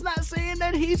 CL is not saying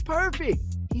that he's perfect.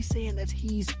 He's saying that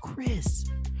he's Chris.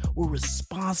 We're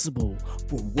responsible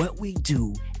for what we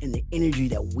do and the energy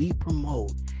that we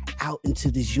promote out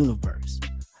into this universe.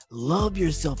 Love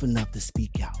yourself enough to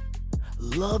speak out.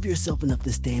 Love yourself enough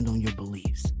to stand on your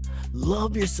beliefs.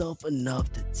 Love yourself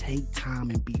enough to take time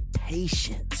and be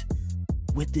patient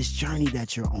with this journey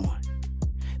that you're on.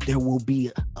 There will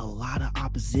be a lot of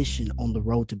opposition on the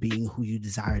road to being who you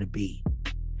desire to be.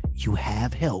 You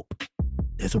have help.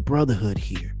 There's a brotherhood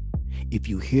here. If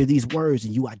you hear these words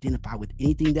and you identify with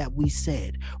anything that we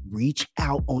said, reach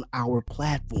out on our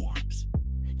platforms.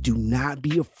 Do not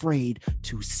be afraid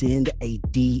to send a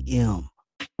DM.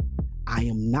 I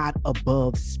am not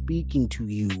above speaking to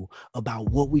you about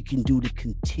what we can do to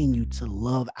continue to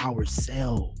love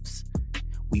ourselves.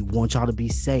 We want y'all to be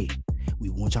safe. We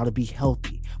want y'all to be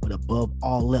healthy. But above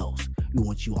all else, we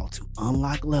want you all to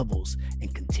unlock levels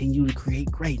and continue to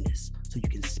create greatness so you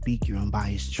can speak your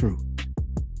unbiased truth.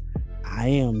 I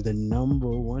am the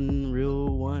number one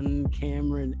real one,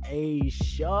 Cameron A.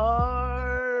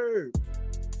 Sharp.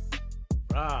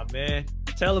 Man,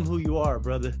 tell them who you are,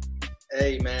 brother.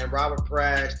 Hey, man, Robert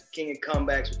Prash, the king of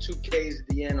comebacks with 2 Ks at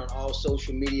the end on all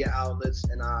social media outlets.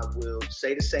 And I will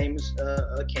say the same as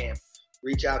Cam.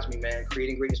 Reach out to me, man.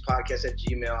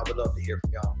 creatinggreatnesspodcast@gmail. I would love to hear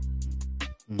from y'all.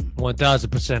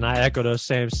 1000%. I echo those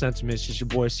same sentiments. It's your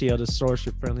boy CL the Source,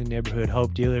 your friendly neighborhood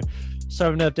hope dealer,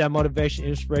 serving up that motivation,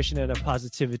 inspiration, and that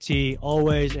positivity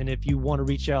always. And if you want to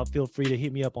reach out, feel free to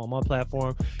hit me up on my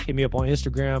platform. Hit me up on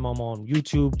Instagram. I'm on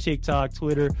YouTube, TikTok,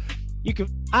 Twitter.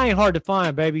 I ain't hard to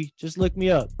find, baby. Just look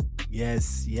me up.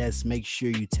 Yes. Make sure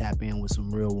you tap in with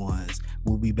some real ones.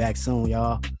 We'll be back soon,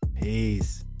 y'all.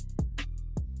 Peace.